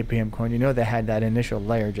announced JPM Coin. You know they had that initial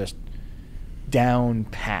layer just down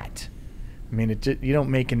pat. I mean, you don't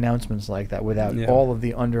make announcements like that without all of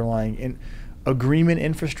the underlying agreement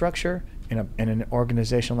infrastructure in an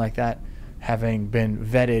organization like that having been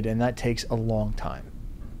vetted, and that takes a long time.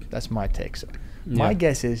 That's my take. So my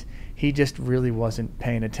guess is he just really wasn't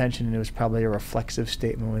paying attention, and it was probably a reflexive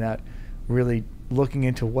statement without really looking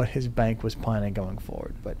into what his bank was planning going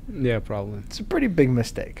forward. But yeah, probably. It's a pretty big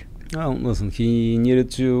mistake. Well, listen, he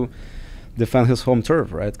needed to defend his home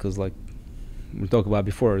turf, right? Because like we talked about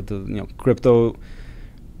before, crypto,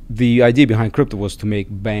 the idea behind crypto was to make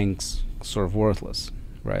banks sort of worthless,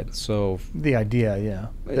 right? So the idea, yeah,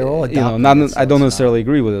 they're all adopting I don't necessarily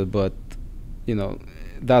agree with it, but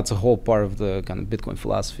that's a whole part of the kind of Bitcoin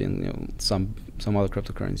philosophy, and some other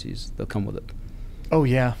cryptocurrencies that come with it. Oh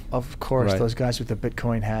yeah, of course, right. Those guys with the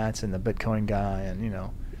Bitcoin hats and the Bitcoin guy, and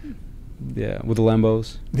yeah, with the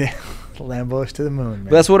Lambos. Yeah, the Lambos to the moon, man.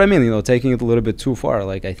 But that's what I mean, taking it a little bit too far.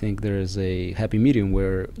 Like, I think there is a happy medium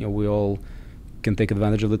where we all can take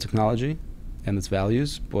advantage of the technology and its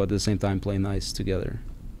values, but at the same time play nice together.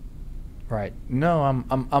 Right. No,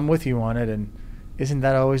 I'm with you on it, and isn't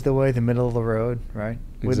that always the way, the middle of the road, right?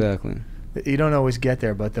 Exactly. You don't always get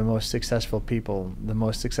there, but the most successful people, the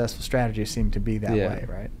most successful strategies seem to be that way,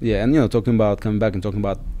 right? Yeah, and coming back and talking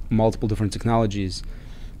about multiple different technologies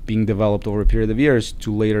being developed over a period of years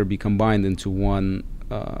to later be combined into one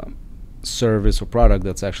service or product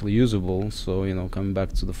that's actually usable. So, coming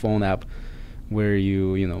back to the phone app, where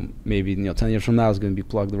maybe 10 years from now is going to be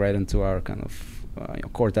plugged right into our kind of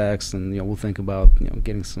Cortex, and we'll think about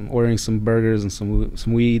ordering some burgers and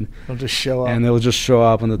some weed. It'll just show up, and it'll just show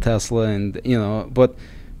up on the Tesla, and but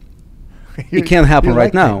it can't happen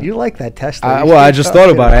right now. You like that Tesla? Well, I just thought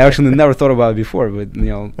about it. I actually never thought about it before, but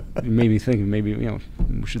it made me think maybe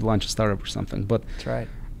we should launch a startup or something. But that's right.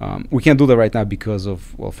 We can't do that right now because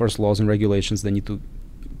of first laws and regulations. They need to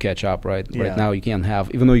catch up, right? Yeah. Right now you can't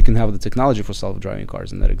have, even though you can have the technology for self-driving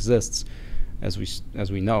cars, and that exists, as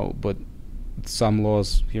we know, but some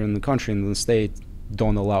laws here in the country and in the state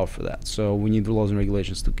don't allow for that. So we need the laws and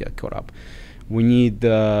regulations to get caught up. We need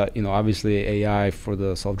obviously AI for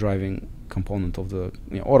the self-driving component of the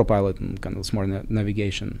autopilot and kind of smart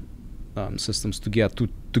navigation systems to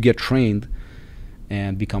get trained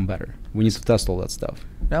and become better. We need to test all that stuff.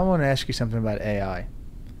 Now I want to ask you something about AI.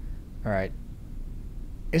 All right.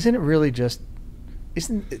 Isn't it really just is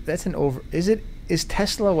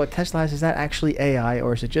Tesla, what Tesla has, is that actually AI,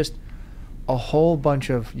 or is it just a whole bunch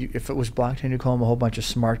of, if it was blockchain, you call them a whole bunch of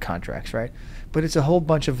smart contracts, right? But it's a whole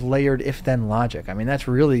bunch of layered if-then logic. I mean,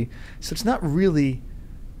 so it's not really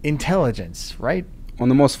intelligence, right? On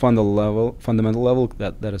the most fundamental level,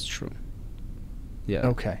 that is true. Yeah.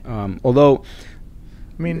 Okay. Although,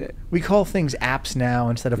 I mean, we call things apps now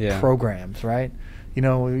instead of programs, right?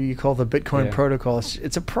 You call the Bitcoin protocol,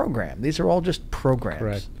 it's a program. These are all just programs,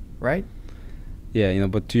 correct, right? Yeah,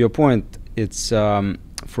 but to your point, it's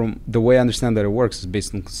from the way I understand that it works is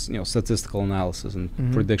based on statistical analysis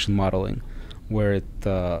and prediction modeling, where it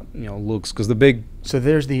looks, because the big, so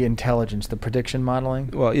there's the intelligence, the prediction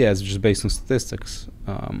modeling. Well, yeah, it's just based on statistics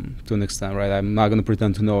to an extent, right? I'm not going to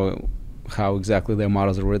pretend to know how exactly their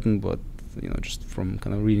models are written, but just from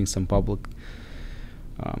kind of reading some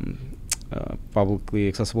publicly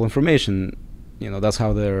accessible information, that's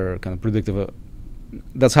how they're kind of predictive.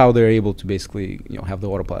 That's how they're able to basically have the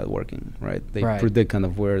autopilot working, right? They predict kind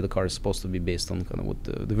of where the car is supposed to be based on kind of what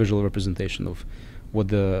the visual representation of what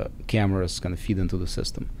the cameras kind of feed into the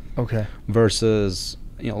system. Okay. Versus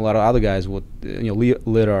a lot of other guys, what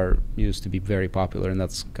lidar used to be very popular, and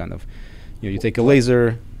that's kind of you take a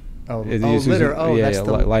laser. LiDAR. That's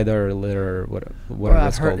the LiDAR, whatever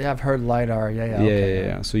that's called. I've heard LiDAR.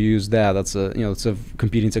 Yeah. So you use that. That's it's a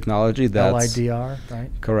competing technology. That's LiDAR, right?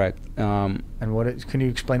 Correct. And can you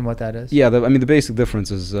explain what that is? Yeah, the basic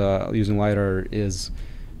difference is using LiDAR is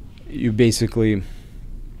you basically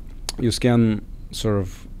scan sort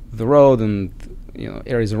of the road and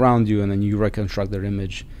areas around you, and then you reconstruct their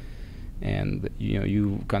image, and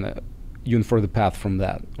you kind of infer the path from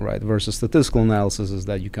that, right? Versus statistical analysis is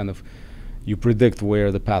that you predict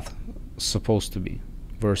where the path is supposed to be,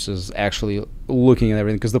 versus actually looking at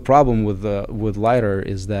everything. Because the problem with LiDAR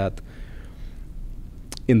is that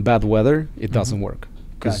in bad weather it doesn't work.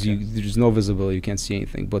 because Gotcha. there's no visibility, you can't see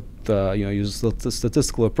anything. But use the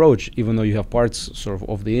statistical approach. Even though you have parts sort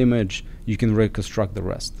of the image, you can reconstruct the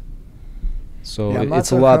rest. So Yeah, I'm not it's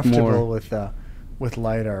so a lot comfortable more. with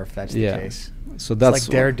LiDAR if that's the case. So It's that's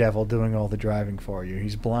like Daredevil doing all the driving for you.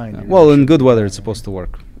 He's blind. You well, really in shouldn't good be weather, it's driving, supposed to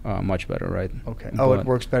work much better, right? right? Okay. Oh, it But-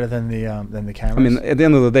 works better than the cameras. I mean, at the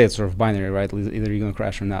end of the day, it's sort of binary, right? Either you're gonna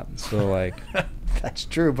crash or not. So like, that's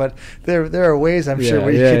true, but there are ways I'm sure Yeah,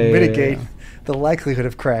 where you yeah, can yeah, mitigate yeah. the likelihood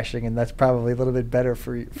of crashing, and that's probably a little bit better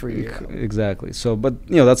for you. exactly. So, but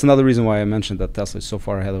that's another reason why I mentioned that Tesla is so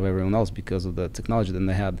far ahead of everyone else, because of the technology. Then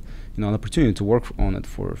they had an opportunity to work on it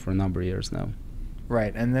for a number of years now.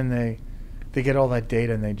 Right, and then they get all that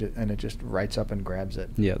data and it just writes up and grabs it.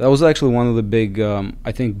 Yeah, that was actually one of the big,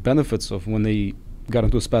 I think, benefits of when they got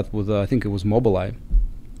into a spat with, I think it was Mobileye,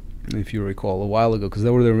 if you recall, a while ago, because they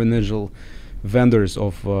were the initial vendors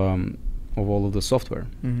of all of the software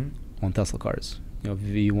on Tesla cars,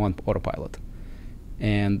 V1 autopilot.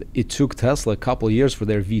 And it took Tesla a couple of years for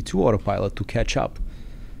their V2 autopilot to catch up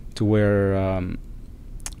to where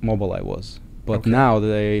Mobileye was. But now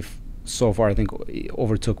they've so far, I think,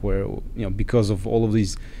 overtook where, because of all of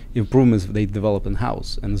these improvements they developed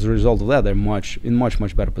in-house. And as a result of that, they're in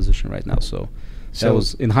much better position right now. So that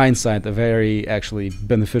was, in hindsight, a very actually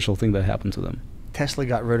beneficial thing that happened to them. Tesla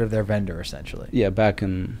got rid of their vendor, essentially. Yeah, back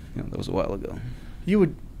in, that was a while ago. You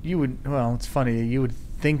would, well, it's funny, you would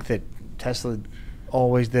think that Tesla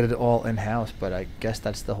always did it all in-house, but I guess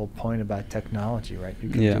that's the whole point about technology, right? You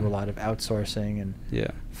can do a lot of outsourcing and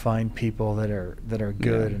find people that are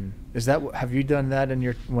good. And is that have you done that in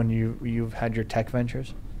when you've had your tech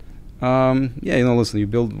ventures? Listen, you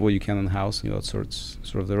build what you can in house,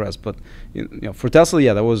 sort of the rest. But for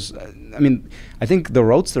Tesla, that was, I think the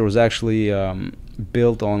Roadster was actually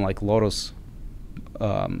built on like Lotus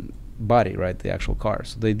body, right? The actual car.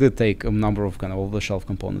 So they did take a number of kind of off-the-shelf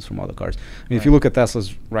components from other cars. If you look at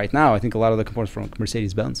Teslas right now, I think a lot of the components from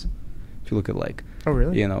Mercedes-Benz. If you look at like, oh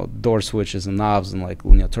really? Door switches and knobs and like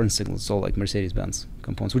turn signals, it's all like Mercedes-Benz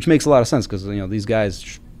components, which makes a lot of sense because these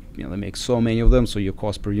guys, they make so many of them, so your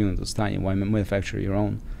cost per unit is tiny. Why manufacture your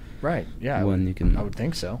own? Right. Yeah. When you can. I would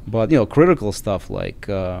think so. But critical stuff like,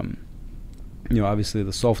 obviously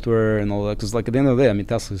the software and all that, because like at the end of the day,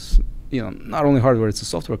 Tesla's not only hardware, it's a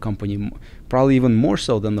software company, probably even more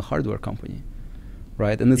so than the hardware company,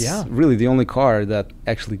 right? And it's really the only car that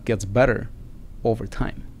actually gets better over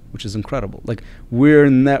time, which is incredible. Like we're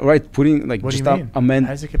putting like what just do you mean? How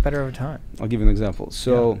does it get better over time? I'll give you an example.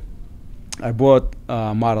 So I bought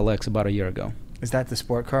Model X about a year ago. Is that the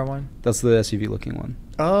sport car one? That's the SUV looking one.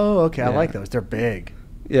 Oh, okay. I like those. They're big.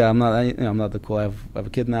 Yeah, I'm not the cool. I have a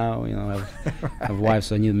kid now. I have a wife,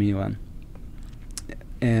 so I need a minivan.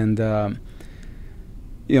 And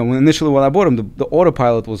when initially when I bought them, the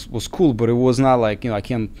autopilot was cool, but it was not like I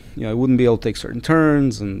can't I wouldn't be able to take certain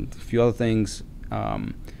turns and a few other things.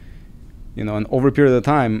 And over a period of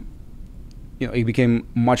time, it became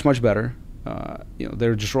much better.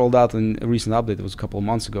 They just rolled out a recent update. It was a couple of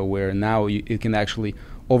months ago, where now it can actually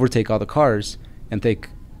overtake other cars and take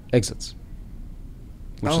exits,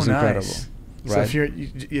 which is incredible. Right. So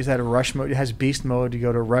if is that a rush mode? It has beast mode. You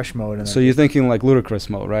go to rush mode. And so you're thinking like ludicrous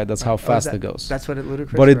mode, right? That's how fast it goes. That's what it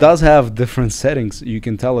ludicrous. But it does have different settings. You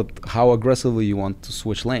can tell it how aggressively you want to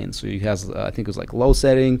switch lanes. So it has, I think it's like low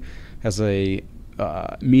setting, has a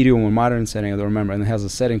medium or modern setting. I don't remember, and it has a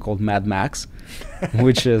setting called Mad Max,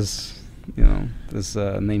 which is this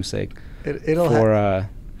namesake for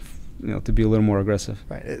to be a little more aggressive.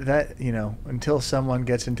 Right. That until someone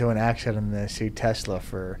gets into an accident and they see Tesla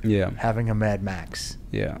for having a Mad Max.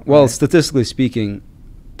 Yeah. Well, statistically speaking,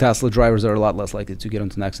 Tesla drivers are a lot less likely to get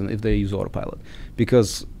into an accident if they use autopilot,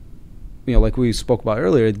 because like we spoke about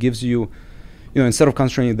earlier, it gives you instead of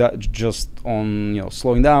concentrating that just on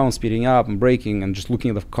slowing down, speeding up, and braking, and just looking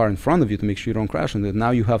at the car in front of you to make sure you don't crash into it. Now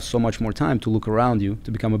you have so much more time to look around you,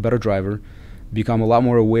 to become a better driver, become a lot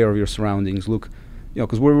more aware of your surroundings. Look.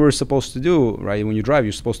 Because what we're supposed to do, right, when you drive,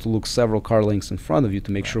 you're supposed to look several car lengths in front of you to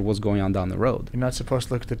make sure what's going on down the road. You're not supposed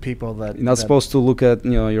to look at the people that... You're not supposed to look at,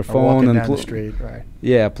 your phone and... down the street, right.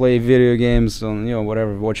 Yeah, play video games on,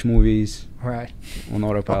 whatever, watch movies. Right. On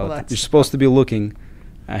autopilot. You're supposed to be looking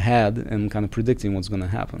ahead and kind of predicting what's going to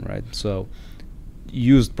happen, right? So,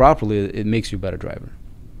 used properly, it makes you a better driver,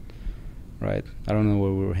 right? I don't know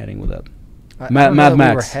where we were heading with that. Mad Max.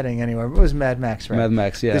 We were heading anywhere. It was Mad Max, right? Mad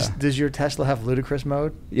Max, yeah. Does your Tesla have ludicrous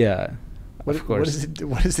mode? Yeah, of course.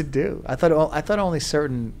 What does it do? I thought only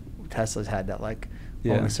certain Teslas had that, like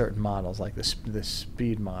only certain models, like the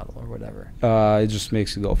speed model or whatever. It just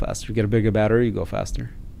makes you go faster. You get a bigger battery, you go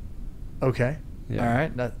faster. Okay. Yeah. All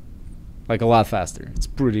right. Like a lot faster. It's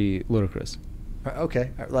pretty ludicrous.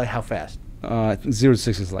 Okay, like how fast? I think 0 to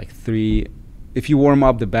 60 is like 3. If you warm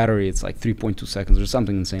up the battery, it's like 3.2 seconds or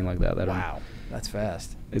something insane like that. I don't know. Wow, that's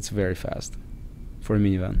fast. It's very fast for a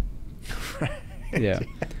minivan. Yeah.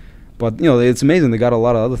 But it's amazing. They got a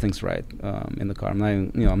lot of other things right in the car. I'm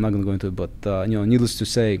not going to go into it, but needless to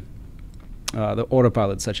say, the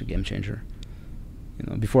autopilot's such a game changer.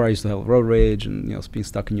 Before I used to have road rage and being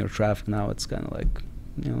stuck in your traffic. Now it's kind of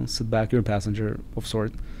like sit back, you're a passenger of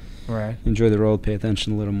sort. Right. Enjoy the road, pay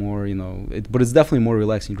attention a little more. But it's definitely more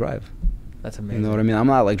relaxing drive. That's amazing. You know what I mean? I'm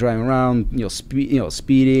not like driving around,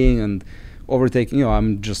 speeding and overtaking.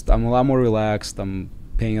 I'm a lot more relaxed. I'm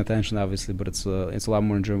paying attention, obviously, but it's a lot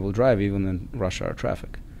more enjoyable drive, even in rush hour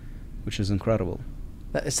traffic, which is incredible.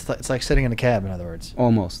 It's like sitting in a cab, in other words.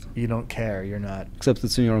 Almost. You don't care. You're not. Except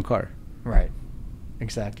it's in your own car. Right.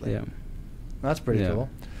 Exactly. Yeah. That's pretty cool.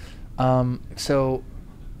 So,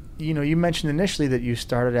 you mentioned initially that you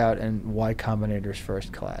started out in Ycombinator's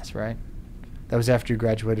first class, right? That was after you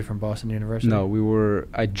graduated from Boston University? No,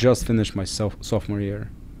 I just finished my sophomore year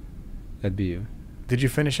at BU. Did you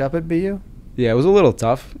finish up at BU? Yeah, it was a little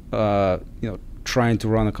tough, trying to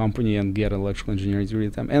run a company and get an electrical engineering degree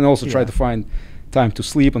at the time, and also try to find time to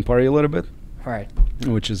sleep and party a little bit. Right.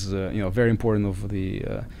 Which is, very important of the,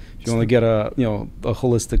 if you want to get a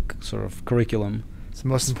holistic sort of curriculum. It's the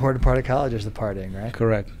most important part of college is the partying, right?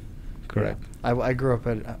 Correct. Yeah. I was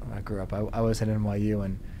at NYU,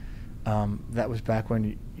 and that was back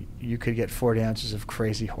when you could get 40 ounces of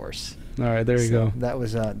Crazy Horse. All right, there you go. That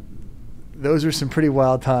was those were some pretty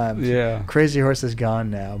wild times. Yeah. Crazy Horse is gone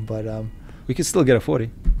now, but we can still get a 40.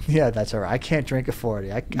 Yeah, that's all right. I can't drink a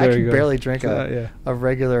 40. I can barely drink a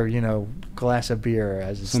regular, glass of beer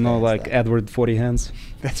as it stands. No, like Edward 40 hands.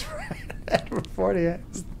 That's right. Edward 40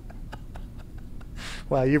 hands.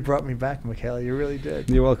 Wow, you brought me back, Mikhail. You really did.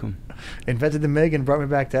 You're welcome. Invented the MIG and brought me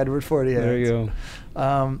back to Edward 40 hands. There you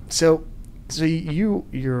go. So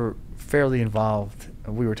you're fairly involved.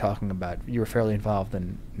 We were talking about you were fairly involved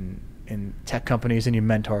in tech companies, and you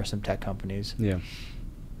mentor some tech companies. Yeah.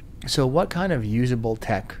 So what kind of usable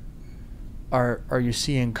tech are you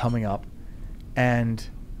seeing coming up, and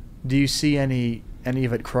do you see any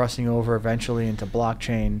of it crossing over eventually into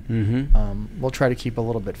blockchain? Mm-hmm. We'll try to keep a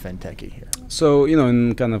little bit fintechy here. So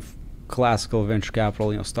in kind of classical venture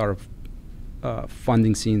capital, startup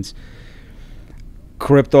funding scenes,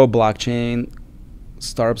 crypto, blockchain,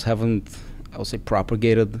 startups haven't, I would say,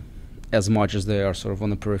 propagated as much as they are sort of on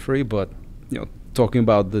the periphery. But talking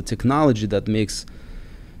about the technology that makes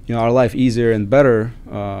our life easier and better,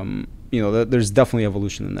 there's definitely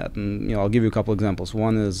evolution in that. And I'll give you a couple examples.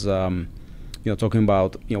 One is talking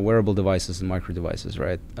about wearable devices and micro devices,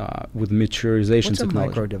 right? With maturization What's technology. What's a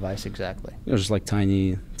micro device exactly? Just like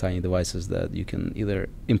tiny devices that you can either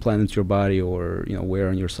implant into your body or wear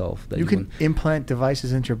on yourself. That you can implant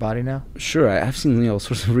devices into your body now? Sure, I've seen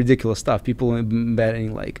sorts of ridiculous stuff. People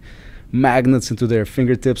embedding like magnets into their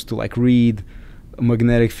fingertips to like read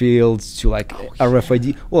magnetic fields, to like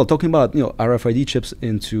RFID. Well, talking about RFID chips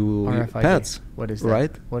into pads. What is that?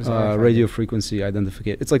 Right? What is RFID? Radio frequency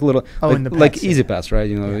identification. It's like a little in the pets, like Easy Pass, right?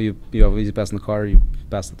 You have Easy Pass in the car, you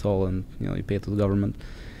pass the toll, and you pay it to the government.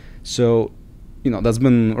 So that's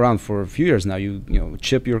been around for a few years now. You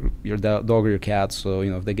chip your dog or your cat, so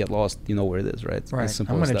if they get lost, you know where it is, right? Right. I'm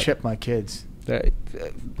going to chip my kids.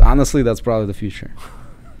 Honestly, that's probably the future.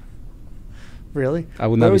 Really? I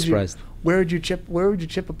would not be surprised. Where would you chip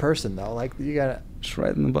a person though? Like you gotta just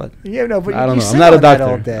right in the butt. Yeah, no, but I don't know. I'm not a doctor.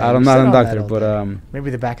 I'm not a doctor, but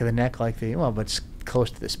maybe the back of the neck, like but it's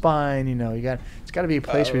close to the spine. It's got to be a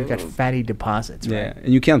place where you've got fatty deposits. Right? Yeah,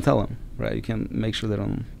 and you can't tell them, right? You can't make sure they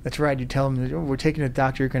don't. That's right. You tell them we're taking a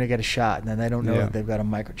doctor. You're going to get a shot, and then they don't know that they've got a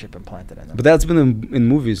microchip implanted in them. But that's been in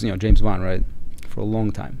movies, James Bond, right, for a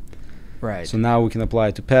long time. Right. So now we can apply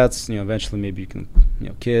it to pets. Eventually maybe you can,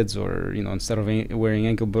 kids, or instead of wearing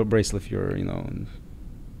ankle bracelet, if you're,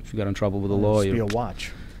 if you got in trouble with the law, you be a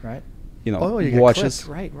watch, right? You get watches.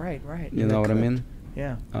 Right. You know what I mean?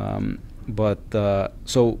 Yeah.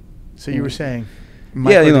 So you were saying.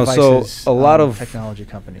 So a lot of technology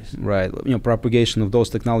companies, right? Propagation of those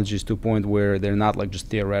technologies to a point where they're not like just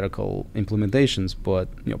theoretical implementations, but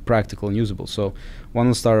practical and usable. So one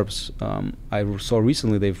of the startups I saw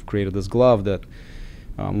recently, they've created this glove that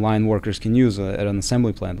line workers can use at an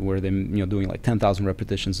assembly plant, where they're doing like 10,000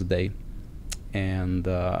 repetitions a day, and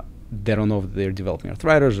they don't know if they're developing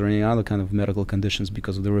arthritis or any other kind of medical conditions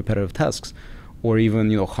because of the repetitive tasks, or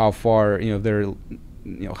even how far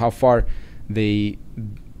how far they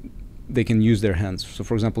they can use their hands. So,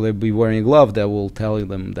 for example, they'll be wearing a glove that will tell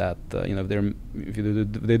them that if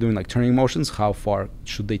they're doing like turning motions, how far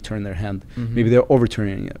should they turn their hand? Maybe they're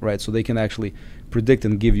overturning it, right? So they can actually predict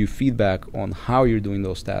and give you feedback on how you're doing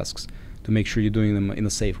those tasks to make sure you're doing them in a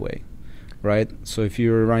safe way, right? So if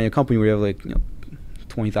you're running a company where you have like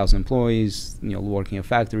 20,000 employees, working at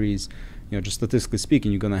factories, just statistically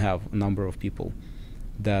speaking, you're gonna have a number of people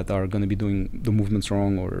that are gonna be doing the movements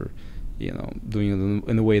wrong, or doing it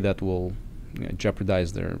in a way that will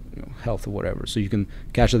jeopardize their health or whatever. So you can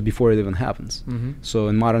catch that before it even happens. So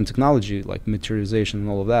in modern technology, like materialization and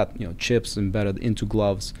all of that, chips embedded into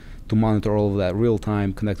gloves to monitor all of that real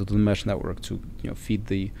time, connected to the mesh network to feed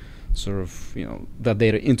the sort of that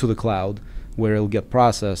data into the cloud, where it'll get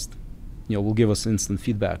processed. Will give us instant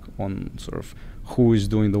feedback on sort of who is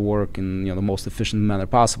doing the work in the most efficient manner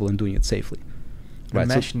possible and doing it safely. The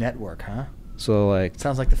mesh network, huh? So like,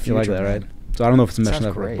 sounds like the future. You like that, right? So I don't know if it's a mesh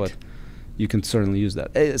network, but you can certainly use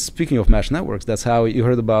that. Speaking of mesh networks, that's how you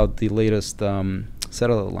heard about the latest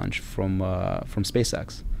satellite launch from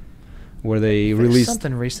SpaceX, where they released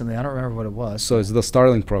something recently. I don't remember what it was. So it's the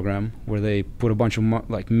Starlink program, where they put a bunch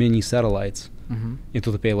of mini satellites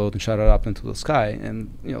into the payload and shot it up into the sky,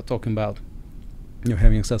 and talking about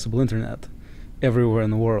having accessible internet everywhere in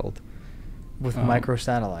the world with micro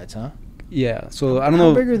satellites, huh? Yeah. So I don't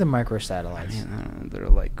know. How big are the micro satellites? I don't know, they're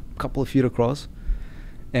like a couple of feet across,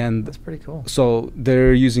 and that's pretty cool. So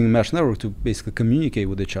they're using a mesh network to basically communicate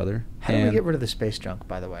with each other. How do we get rid of the space junk,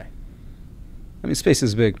 by the way? I mean, space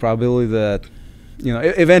is big. Probability that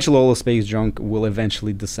eventually all the space junk will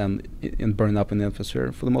eventually descend and burn up in the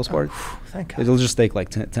atmosphere for the most part. Thank God. It'll just take like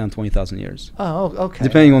 10, 20,000 years. Oh, okay.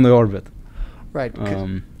 Depending on the orbit. Right.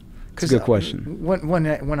 It's a good question.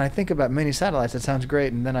 When I think about mini satellites, it sounds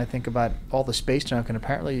great, and then I think about all the space junk, and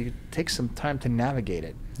apparently it takes some time to navigate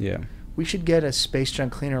it. Yeah. We should get a space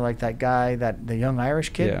junk cleaner like that guy, the young Irish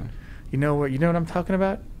kid. Yeah. You know what I'm talking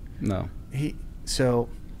about? No. He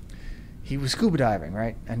was scuba diving,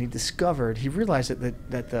 right? And he realized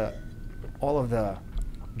that all of the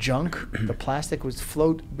junk, the plastic, was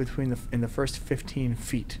float in the first 15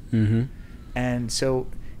 feet. And so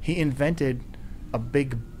he invented a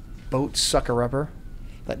big boat sucker upper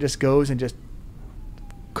that just goes and just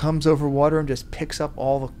comes over water and just picks up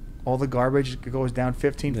all the garbage. It goes down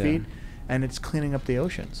 15 feet, and it's cleaning up the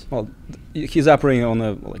oceans. Well, he's operating on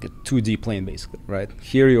a 2D plane basically, right?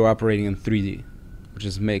 Here you're operating in 3D, which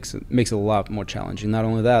just makes it a lot more challenging. Not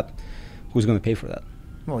only that, who's going to pay for that?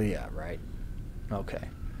 Well, yeah, right. Okay.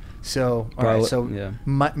 So all right. So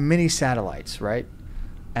mini satellites, right?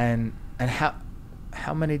 And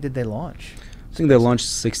how many did they launch? I think they launched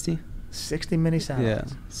 60. 60 mini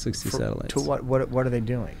satellites. Yeah, 60 satellites. To what are they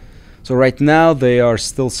doing? So right now they are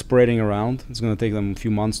still spreading around. It's going to take them a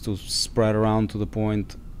few months to spread around to the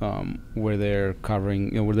point where they're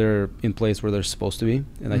covering, where they're in place where they're supposed to be.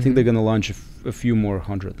 And I think they're going to launch a few more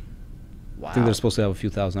hundred. Wow. I think they're supposed to have a few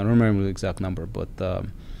thousand. I don't remember the exact number, but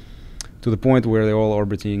to the point where they're all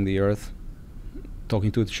orbiting the Earth,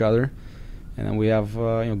 talking to each other. And then we have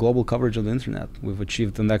global coverage of the internet. We've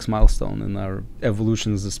achieved the next milestone in our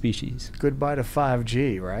evolution as a species. Goodbye to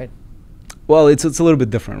 5G, right? Well, it's a little bit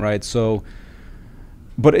different, right? So,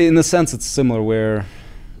 but in a sense, it's similar. Where,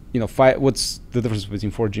 what's the difference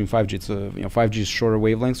between 4G and 5G? It's 5G is shorter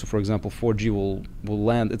wavelength. So, for example, 4G will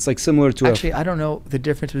land. It's like similar to. Actually, I don't know the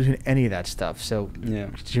difference between any of that stuff. So,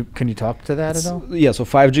 can you talk to that at all? Yeah. So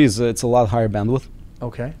 5G it's a lot higher bandwidth.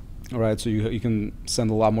 Okay. All right. So you can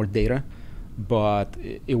send a lot more data, but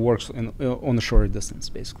it works on a shorter distance,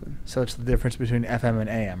 basically. So it's the difference between FM and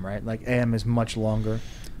AM, right? Like AM is much longer.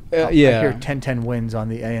 Yeah. I hear 10-10 winds on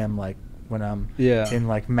the AM, like when I'm in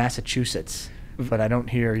like Massachusetts, but I don't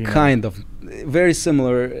hear kind of very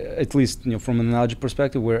similar, at least from an analogy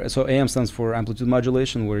perspective. Where so AM stands for amplitude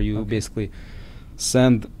modulation, where you basically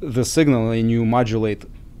send the signal and you modulate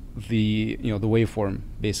the the waveform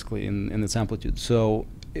basically in its amplitude. So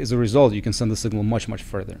as a result, you can send the signal much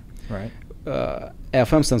further. Right.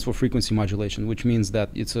 FM stands for frequency modulation, which means that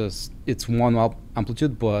it's one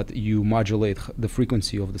amplitude, but you modulate the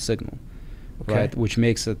frequency of the signal, right? Which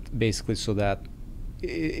makes it basically so that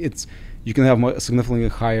you can have a significantly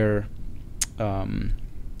higher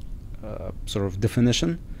sort of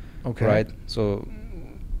definition, right? So,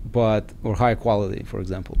 or higher quality, for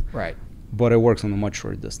example, right? But it works on a much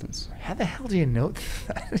shorter distance. How the hell do you know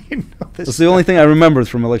that? How do you know this? That's the only thing I remembered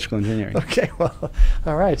from electrical engineering. Okay, well,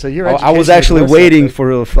 all right. So you're. I was actually waiting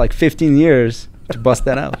for like 15 years to bust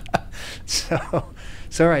that out. So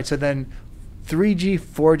all right. So then, 3G,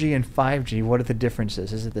 4G, and 5G, what are the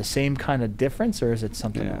differences? Is it the same kind of difference, or is it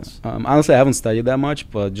something else? Honestly, I haven't studied that much,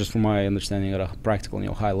 but just from my understanding at a practical,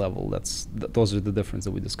 high level, those are the differences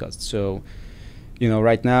that we discussed. So,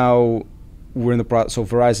 right now we're in the process. So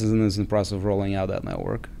Verizon is in the process of rolling out that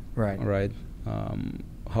network. Right. Right.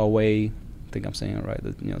 Huawei, I think I'm saying it right.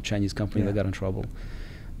 The Chinese company that got in trouble.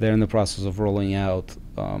 They're in the process of rolling out,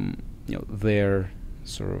 their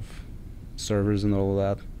sort of servers and all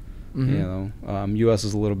of that. Mm-hmm. U.S.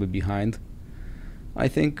 is a little bit behind, I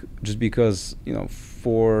think, just because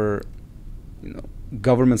for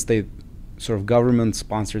government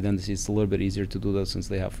sponsored entities, it's a little bit easier to do that since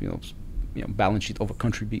they have balance sheet of a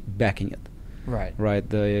country backing it. Right. Right.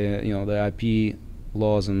 The IP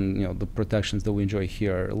laws and the protections that we enjoy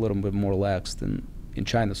here are a little bit more lax than in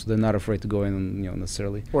China, so they're not afraid to go in and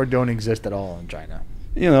necessarily, or don't exist at all in China.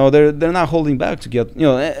 They're not holding back to get,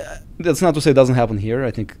 that's not to say it doesn't happen here.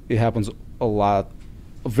 I think it happens a lot,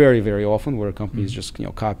 very, very often, where companies just,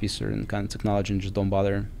 copy certain kind of technology and just don't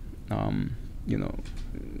bother, paying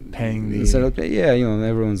the...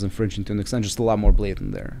 everyone's infringing to an extent, just a lot more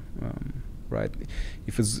blatant there, right?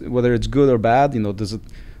 Whether it's good or bad, does it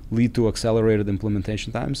lead to accelerated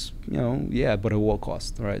implementation times? But at what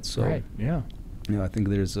cost, right? So, right, yeah. I think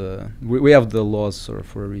we have the laws sort of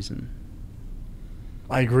for a reason.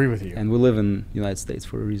 I agree with you. And we live in the United States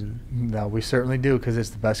for a reason. No, we certainly do, because it's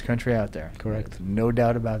the best country out there. Correct. No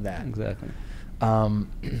doubt about that. Exactly. All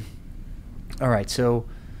right. So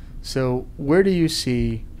where do you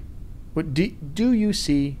see? Do you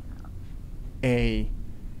see a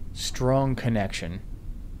strong connection?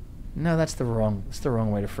 No, that's the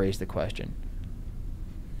wrong way to phrase the question.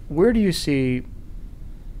 Where do you see?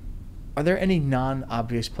 Are there any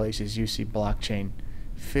non-obvious places you see blockchain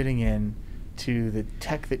fitting in to the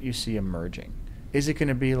tech that you see emerging? Is it going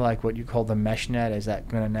to be like what you call the mesh net? Is that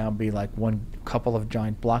going to now be like one couple of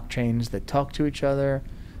giant blockchains that talk to each other?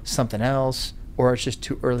 Something else? Or it's just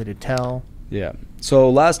too early to tell? Yeah. So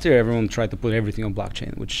last year everyone tried to put everything on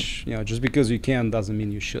blockchain, which, just because you can doesn't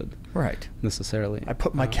mean you should. Right. Necessarily. I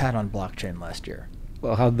put my cat on blockchain last year.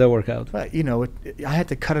 Well, how did that work out? I had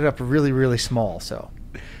to cut it up really, really small, so.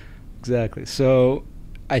 Exactly. So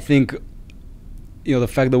I think the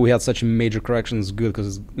fact that we had such a major correction is good,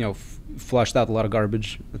 because flushed out a lot of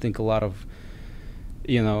garbage. I think a lot of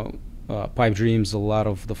pipe dreams, a lot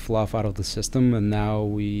of the fluff out of the system, and now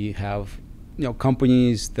we have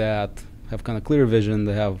companies that have kind of clear vision,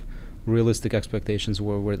 they have realistic expectations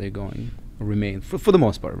where they're going, remain for the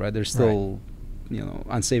most part, right? There's still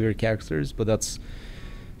unsavory characters, but it's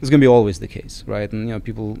going to be always the case, right? And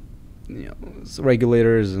people,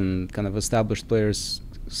 regulators and kind of established players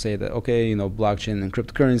say that, okay, blockchain and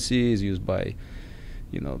cryptocurrency is used by,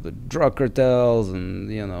 the drug cartels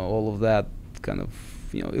and, all of that kind of,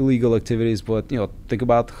 illegal activities. But, think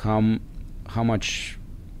about how much,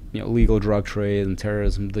 legal drug trade and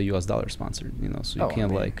terrorism the U.S. dollar sponsored, so you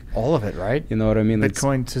can't all of it, right? You know what I mean?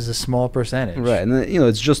 Bitcoin is a small percentage. Right. And,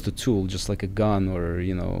 it's just a tool, just like a gun or,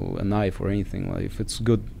 a knife or anything. Like,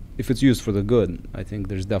 if it's used for the good, I think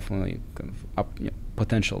there's definitely kind of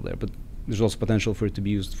potential there. But there's also potential for it to be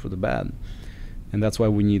used for the bad, and that's why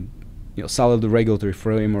we need solid regulatory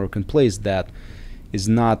framework in place that is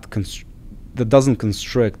not that doesn't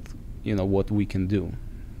constrict what we can do,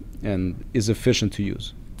 and is efficient to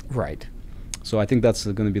use. Right. So I think that's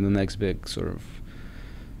going to be the next big sort of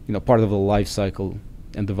part of the life cycle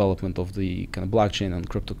and development of the kind of blockchain and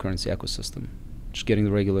cryptocurrency ecosystem. Just getting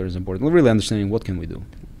the regulators on board and really understanding what can we do.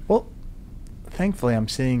 Well, thankfully, I'm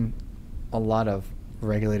seeing a lot of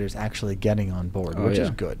regulators actually getting on board, which is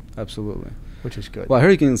good. Absolutely. Which is good. Well, I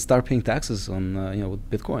heard you can start paying taxes on with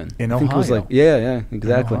Bitcoin. In I think Ohio. It was like, yeah,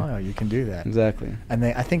 exactly. In Ohio, you can do that. Exactly. And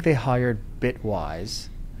I think they hired Bitwise.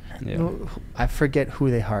 Yeah. I forget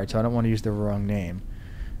who they hired, so I don't want to use the wrong name.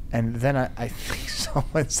 And then I think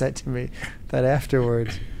someone said to me that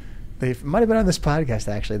afterwards, they might have been on this podcast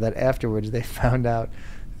actually, that afterwards they found out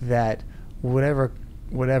that whatever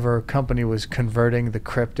company was converting the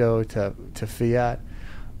crypto to fiat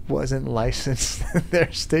wasn't licensed in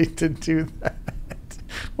their state to do that,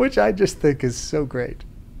 which I just think is so great.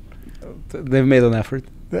 They've made an effort.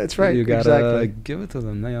 That's right. You gotta give it to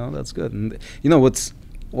them. That's good. And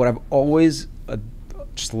what I've always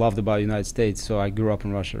just loved about the United States. So I grew up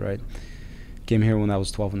in Russia, right? Came here when I was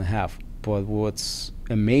 12 and a half. But what's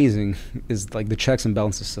amazing is like the checks and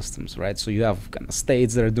balances systems, right? So you have kind of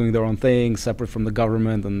states that are doing their own thing, separate from the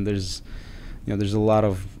government, and there's a lot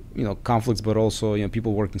of conflicts, but also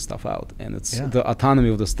people working stuff out. And it's the autonomy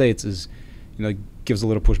of the states is gives a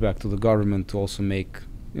little pushback to the government to also make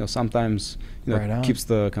sometimes Right on. keeps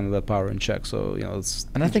the kind of that power in check. So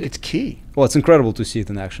And I think it's key. well, it's incredible to see it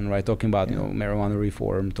in action, right? Talking about Yeah. marijuana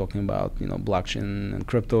reform, talking about blockchain and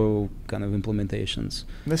crypto kind of implementations.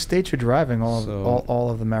 The states are driving So- all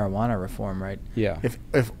of the marijuana reform, right? Yeah.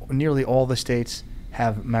 If nearly all the states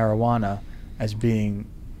have marijuana as being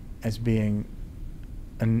as being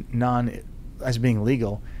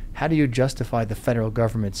legal, how do you justify the federal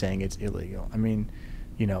government saying it's illegal? I mean,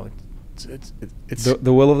 it's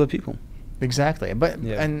The will of the people. exactly. But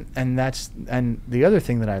Yeah. and the other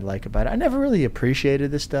thing that I like about it, I never really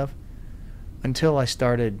appreciated this stuff until I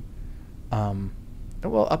started,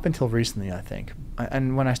 well, up until recently, I think,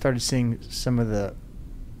 and when I started seeing some of the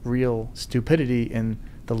real stupidity in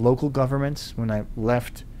the local governments. When I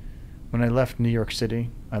left New York City,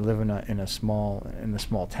 I live in a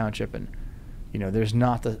small township, and there's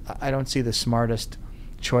not I don't see the smartest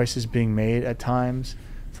choices being made at times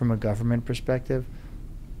from a government perspective,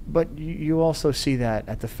 but you also see that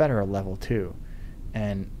at the federal level too.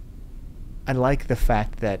 And I like the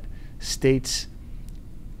fact that states,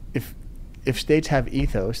 if states have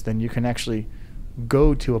ethos, then you can actually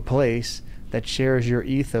go to a place that shares your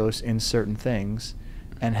ethos in certain things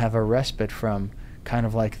and have a respite from kind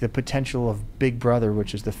of like the potential of Big Brother,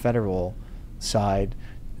 which is the federal side,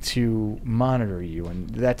 to monitor you. And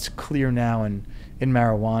that's clear now in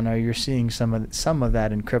marijuana. You're seeing some of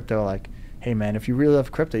that in crypto, like, hey man, if you really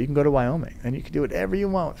love crypto, you can go to Wyoming and you can do whatever you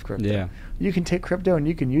want with crypto. Yeah. You can take crypto and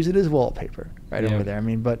you can use it as wallpaper right Yeah. over there. I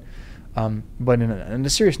mean, but in a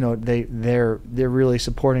serious note, they're really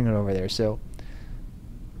supporting it over there. So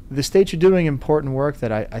the states are doing important work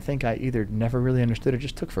that I think I either never really understood or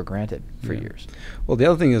just took for granted for Yeah. years. Well, the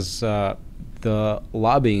other thing is the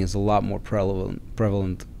lobbying is a lot more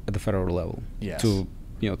prevalent at the federal level. Yes. To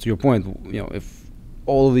your point, if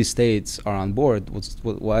all of these states are on board,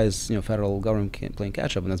 why is federal government playing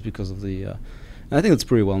catch up? And that's because of the. And I think it's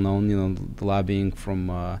pretty well known. The lobbying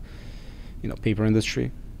from paper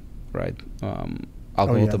industry, right?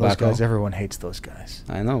 Alcohol, tobacco. Those guys. Everyone hates those guys.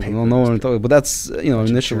 I know. Paper No one industry. talking, but that's Bunch of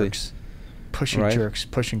initially. jerks. Pushing Right. jerks,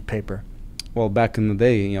 pushing paper. Well, back in the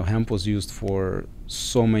day, hemp was used for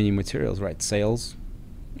so many materials, right? Sails,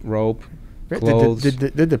 rope, clothes.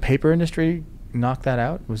 Did the paper industry knock that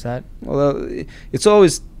out? Was that? Well, it's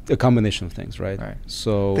always a combination of things, right? Right.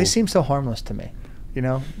 So They seem so harmless to me,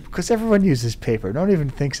 because everyone uses paper. No one even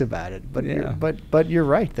thinks about it. But Yeah. but you're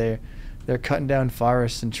right. They're cutting down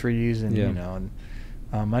forests and trees, and Yeah.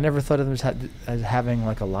 I never thought of them as having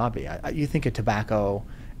like a lobby. You think of tobacco,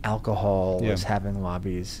 alcohol Yeah. as having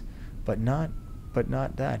lobbies, but not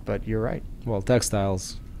that. But you're right. well,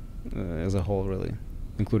 textiles as a whole, really,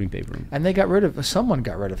 including paper. And someone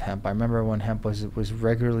got rid of hemp. I remember when hemp was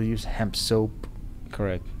regularly used, hemp soap.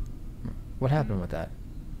 Correct. What happened with that?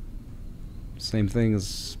 Same thing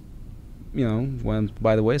as, went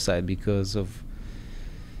by the wayside because of,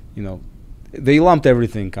 they lumped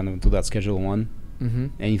everything kind of into that Schedule 1. Mm-hmm.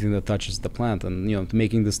 Anything that touches the plant, and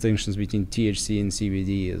making distinctions between THC and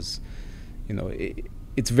CBD is,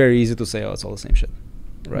 it's very easy to say, oh, it's all the same shit,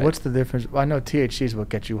 right? What's the difference? I know THC is what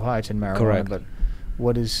gets you high. It's in marijuana, Correct. but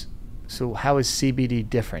how is CBD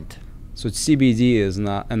different? So CBD is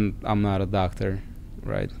not, and I'm not a doctor,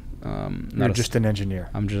 right? You're just an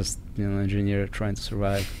engineer. I'm just an engineer trying to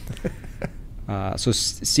survive. So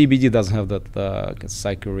CBD doesn't have that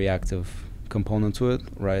psychoreactive component to it,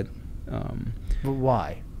 right? But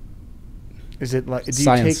why? Is it like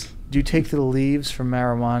Science. Do you take the leaves from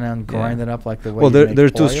marijuana and grind it up like the way? Well, you there are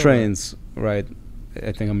make two oil, strains, right?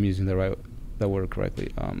 I think I'm using that word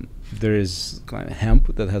correctly. There is kind of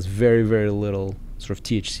hemp that has very, very little sort of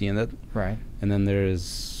THC in it, Right. and then there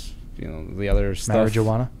is the other stuff.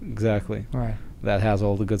 Marijuana. Exactly. Right. That has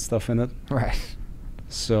all the good stuff in it. Right.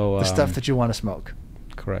 So The stuff that you want to smoke.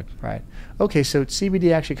 correct. Right. Okay, so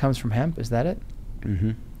CBD actually comes from hemp. Is that it?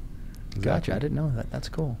 Mm-hmm. Gotcha. I didn't know that. That's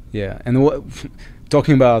cool. Yeah, and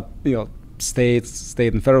talking about state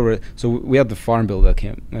and federal. So we had the farm bill that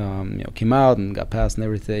came out and got passed and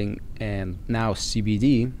everything, and now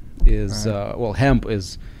CBD is Right. hemp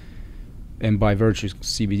is, and by virtue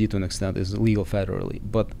CBD to an extent is legal federally,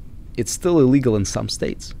 but it's still illegal in some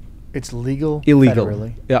states. It's legal. Illegal.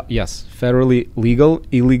 Federally. Yeah. Yes. Federally legal.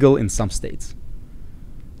 Illegal in some states.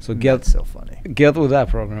 So That's so funny. get with that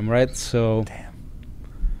program, right? So Damn.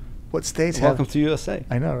 What states welcome have? to USA.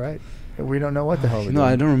 I know, right? We don't know what the hell. No,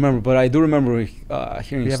 I don't remember, but I do remember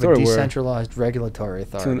hearing We a have story a where decentralized regulatory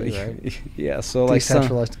authority, right? yeah, so like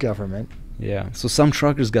Decentralized government. so some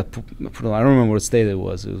truckers got put on, I don't remember what state it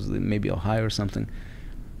was maybe Ohio or something,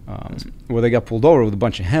 where they got pulled over with a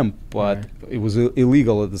bunch of hemp, but Right. it was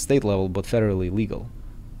illegal at the state level but federally legal,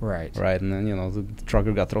 Right. Right, and then the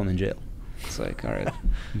trucker got thrown in jail. It's like, all right,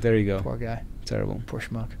 there you go. Poor guy. Terrible. Poor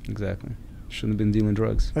schmuck. Exactly. Shouldn't have been dealing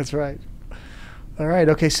drugs. That's right. All right.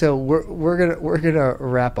 Okay. So we're gonna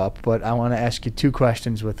wrap up, but I want to ask you two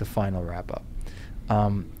questions with the final wrap up.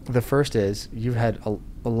 The first is you've had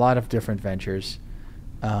a lot of different ventures,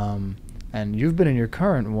 and you've been in your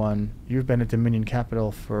current one. You've been at Dominion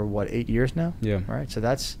Capital for what, 8 years now? Yeah. All right. So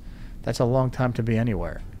that's a long time to be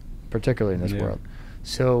anywhere, particularly in this world.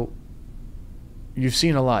 So you've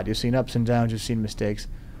seen a lot. You've seen ups and downs. You've seen mistakes.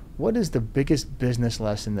 What is the biggest business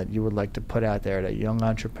lesson that you would like to put out there to young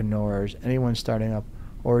entrepreneurs, anyone starting up,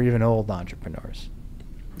 or even old entrepreneurs?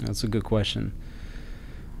 That's a good question.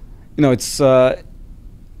 It's one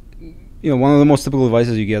of the most typical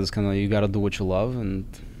advices you get is kind of you got to do what you love, and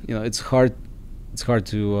it's hard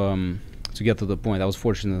to get to the point. I was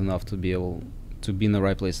fortunate enough to be able to be in the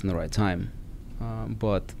right place in the right time,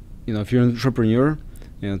 but if you're an entrepreneur,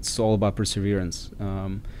 it's all about perseverance.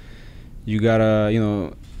 You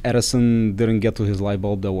gotta Edison didn't get to his light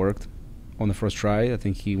bulb that worked on the first try. I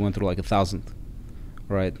think he went through like 1,000,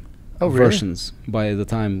 right? Oh, really? Versions by the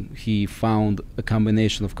time he found a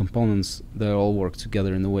combination of components that all worked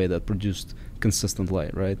together in a way that produced consistent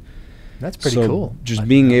light, right? That's pretty so cool. Just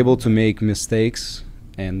being able to make mistakes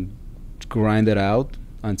and grind it out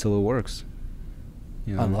until it works.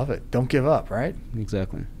 I love it. Don't give up, right?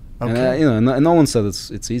 Exactly. Okay. And no one said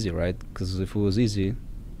it's easy, right? Because if it was easy,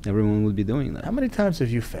 everyone would be doing that. How many times have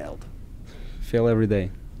you failed? Fail every day.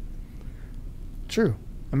 True.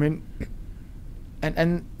 I mean,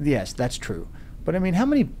 and yes, that's true. But I mean, how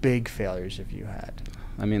many big failures have you had?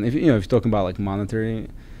 I mean, if you're talking about like monetary,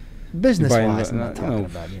 business-wise, I'm not talking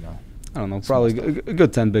about I don't know, probably a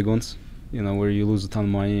good 10 big ones. Where you lose a ton of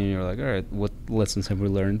money and you're like, all right, what lessons have we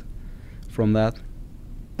learned from that?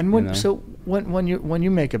 And when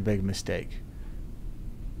you make a big mistake,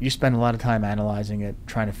 you spend a lot of time analyzing it,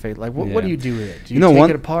 trying to figure what do you do with it? Do you take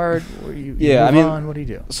it apart, or you move on? What do you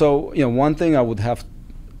do? So one thing I would have.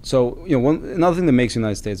 So another thing that makes the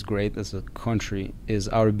United States great as a country is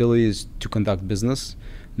our ability to conduct business,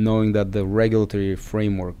 knowing that the regulatory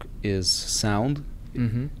framework is sound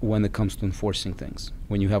when it comes to enforcing things.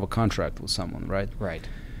 When you have a contract with someone, right? Right.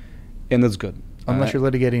 And that's good. Unless you're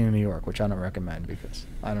litigating in New York, which I don't recommend because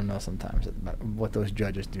I don't know sometimes about what those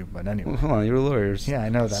judges do. But anyway. Well, hold on, you're lawyers. Yeah, I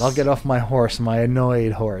know that. I'll get off my horse, my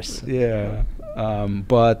annoyed horse. Yeah.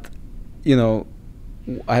 But,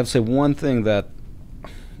 I have to say one thing that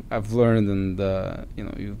I've learned, and,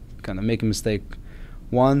 you kind of make a mistake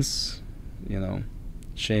once,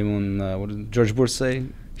 shame on, what did George Bush say?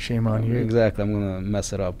 Shame on you. Exactly. I'm going to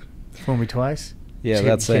mess it up. Fool me twice? Yeah,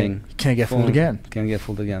 that's saying. Can't get fooled again. Can't get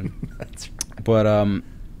fooled again. That's right. But,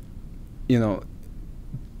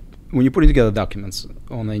 when you're putting together documents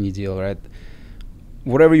on any deal, right,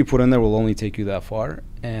 whatever you put in there will only take you that far.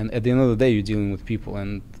 And at the end of the day, you're dealing with people.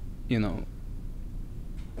 And,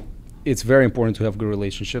 it's very important to have good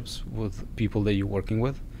relationships with people that you're working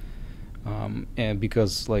with. And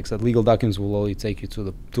because, like I said, legal documents will only take you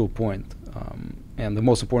to a point. And the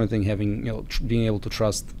most important thing, having, being able to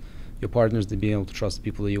trust your partners, being able to trust the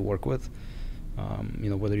people that you work with.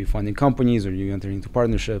 Whether you're finding companies or you're entering into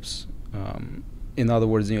partnerships. In other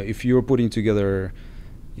words, if you're putting together,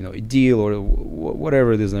 a deal or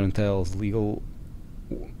whatever it is that entails legal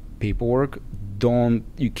paperwork,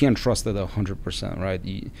 you can't trust it 100%, right?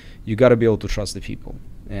 You got to be able to trust the people.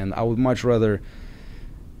 And I would much rather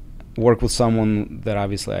work with someone that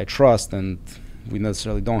obviously I trust, and we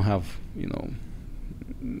necessarily don't have,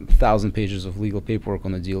 1,000 pages of legal paperwork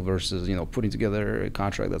on a deal versus, putting together a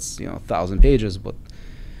contract that's, 1,000 pages, but,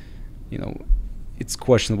 it's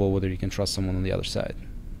questionable whether you can trust someone on the other side.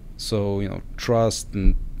 So, trust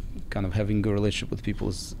and kind of having a good relationship with people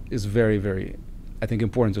is very, very, I think,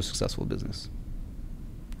 important to a successful business.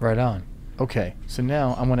 Right on. Okay, so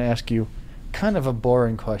now I'm going to ask you kind of a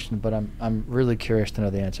boring question, but I'm really curious to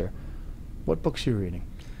know the answer. What books are you reading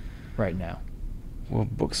right now?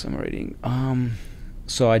 What books I'm reading?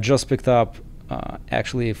 So I just picked up,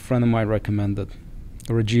 actually a friend of mine recommended,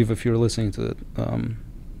 Rajiv, if you're listening to it,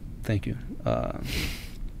 thank you.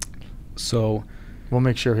 So we'll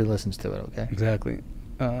make sure he listens to it, okay? Exactly.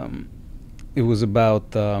 It was about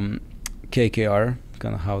KKR,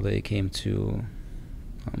 kind of how they came to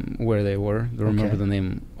where they were. I don't remember the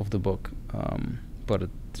name of the book, but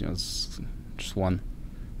it's just one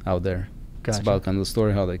out there. Gotcha. It's about kind of the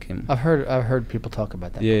story how they came. I've heard people talk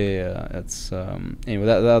about that. Yeah. It's anyway,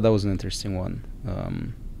 that was an interesting one.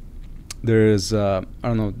 There is I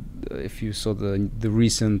don't know if you saw the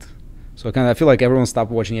recent. So I feel like everyone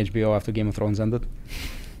stopped watching HBO after Game of Thrones ended,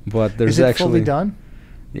 but there's is it actually fully done?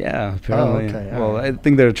 Yeah, apparently. okay, Well, alright. I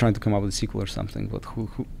think they're trying to come up with a sequel or something, but who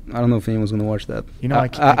I don't know if anyone's gonna watch that. You know,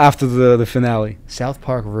 After the finale. South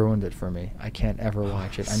Park ruined it for me. I can't ever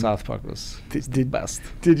watch it. South Park was the best.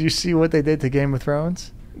 Did you see what they did to Game of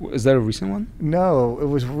Thrones? Is that a recent one? No, it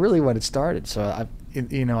was really when it started. So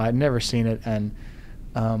I'd never seen it, and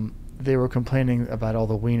they were complaining about all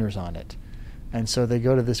the wieners on it, and so they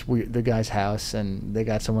go to the guy's house, and they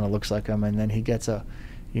got someone that looks like him, and then he gets a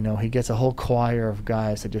whole choir of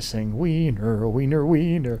guys that just sing wiener, wiener,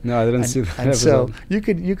 wiener. No, I didn't see that. And so you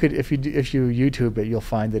could if you YouTube it, you'll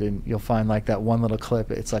find like that one little clip.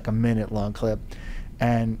 It's like a minute-long clip,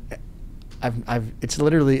 and it's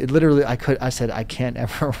literally I said I can't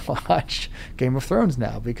ever watch Game of Thrones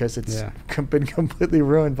now because it's been completely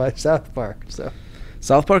ruined by South Park. So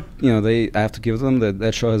South Park, I have to give them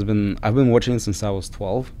that show has been, I've been watching it since I was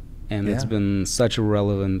 12, and it's been such a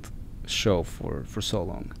relevant show for so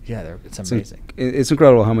long. Yeah, it's amazing. It's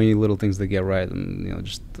incredible how many little things they get right, and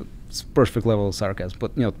just it's perfect level of sarcasm.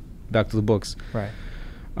 But back to the books. Right.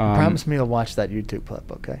 Promise me you'll watch that YouTube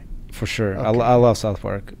clip, okay? For sure. Okay. I love South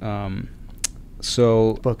Park.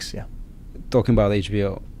 So books, yeah. Talking about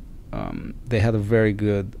HBO, they had a very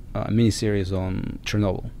good miniseries on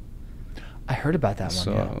Chernobyl. I heard about that one.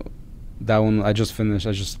 So that one I just finished.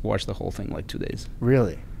 I just watched the whole thing like 2 days.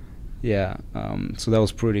 Really? Yeah. So that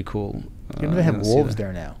was pretty cool. They have wolves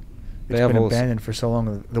there now. It's been abandoned for so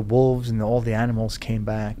long. The wolves and all the animals came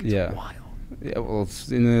back. It's wild. Yeah. Well, it's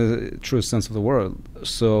in the truest sense of the word.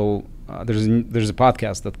 So there's a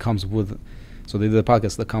podcast that comes with. So they did a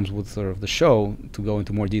podcast that comes with sort of the show to go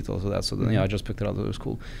into more details of that. So then, I just picked it up. It was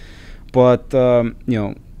cool. But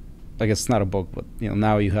I guess it's not a book, but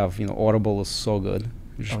now you have Audible is so good.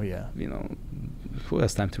 Oh yeah. Who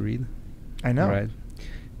has time to read? I know. Right.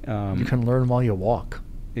 You can learn while you walk.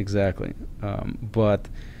 Exactly. But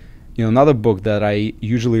another book that I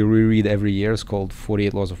usually reread every year is called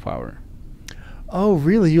 48 Laws of Power. Oh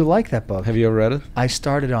really? You like that book? Have you ever read it? I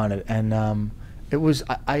started on it, and it was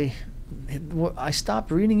I stopped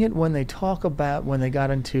reading it when they got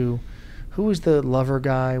into. Who was the lover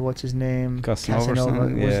guy? What's his name?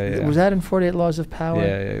 Casanova. Was that in 48 Laws of Power?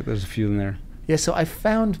 Yeah. There's a few in there. Yeah, so I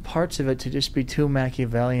found parts of it to just be too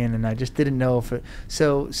Machiavellian, and I just didn't know if it.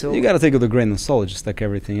 So you got to take it with a grain of salt, just like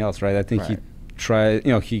everything else, right? I think he tried.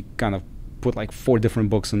 He kind of put like 4 different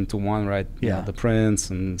books into one, right? The Prince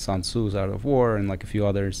and Sun Tzu's Art of War, and like a few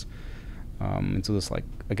others, into this like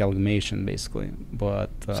amalgamation, basically. But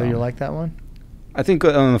so you like that one? I think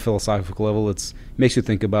on a philosophical level, it makes you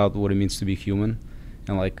think about what it means to be human,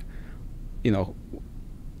 and like,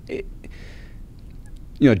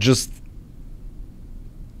 just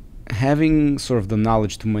having sort of the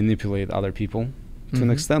knowledge to manipulate other people to an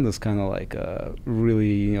extent is kind of like a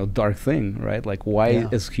really dark thing, right? Like, why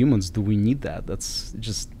as humans do we need that? That's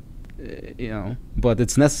just but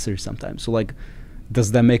it's necessary sometimes. So like,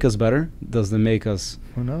 does that make us better? Does that make us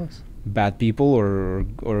who knows bad people, or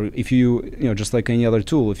if you just like any other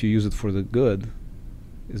tool, if you use it for the good,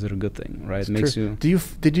 is it a good thing, right? It makes you.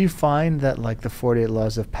 Did you find that like the 48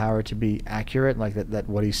 Laws of Power to be accurate, like that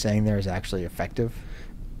what he's saying there is actually effective?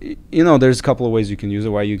 There's a couple of ways you can use it.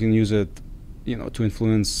 Why you can use it, to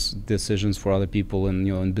influence decisions for other people, and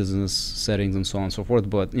in business settings and so on and so forth.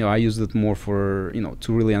 But I use it more for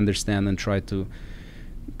to really understand and try to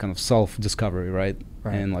kind of self-discovery, right?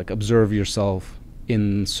 And like observe yourself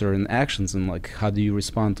in certain actions, and like how do you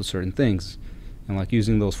respond to certain things, and like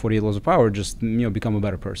using those 48 Laws of Power, just become a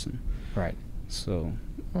better person. Right. So.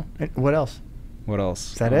 What else?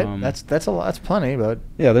 Is that it? That's a lot. That's plenty, but.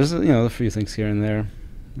 Yeah, there's a few things here and there.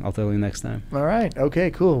 I'll tell you next time. All right. Okay.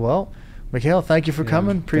 Cool. Well, Mikhail, thank you for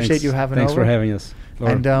coming. Appreciate you having Thanks over. for having us.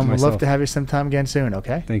 And we'd love to have you sometime again soon.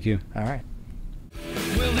 Okay. Thank you. All right.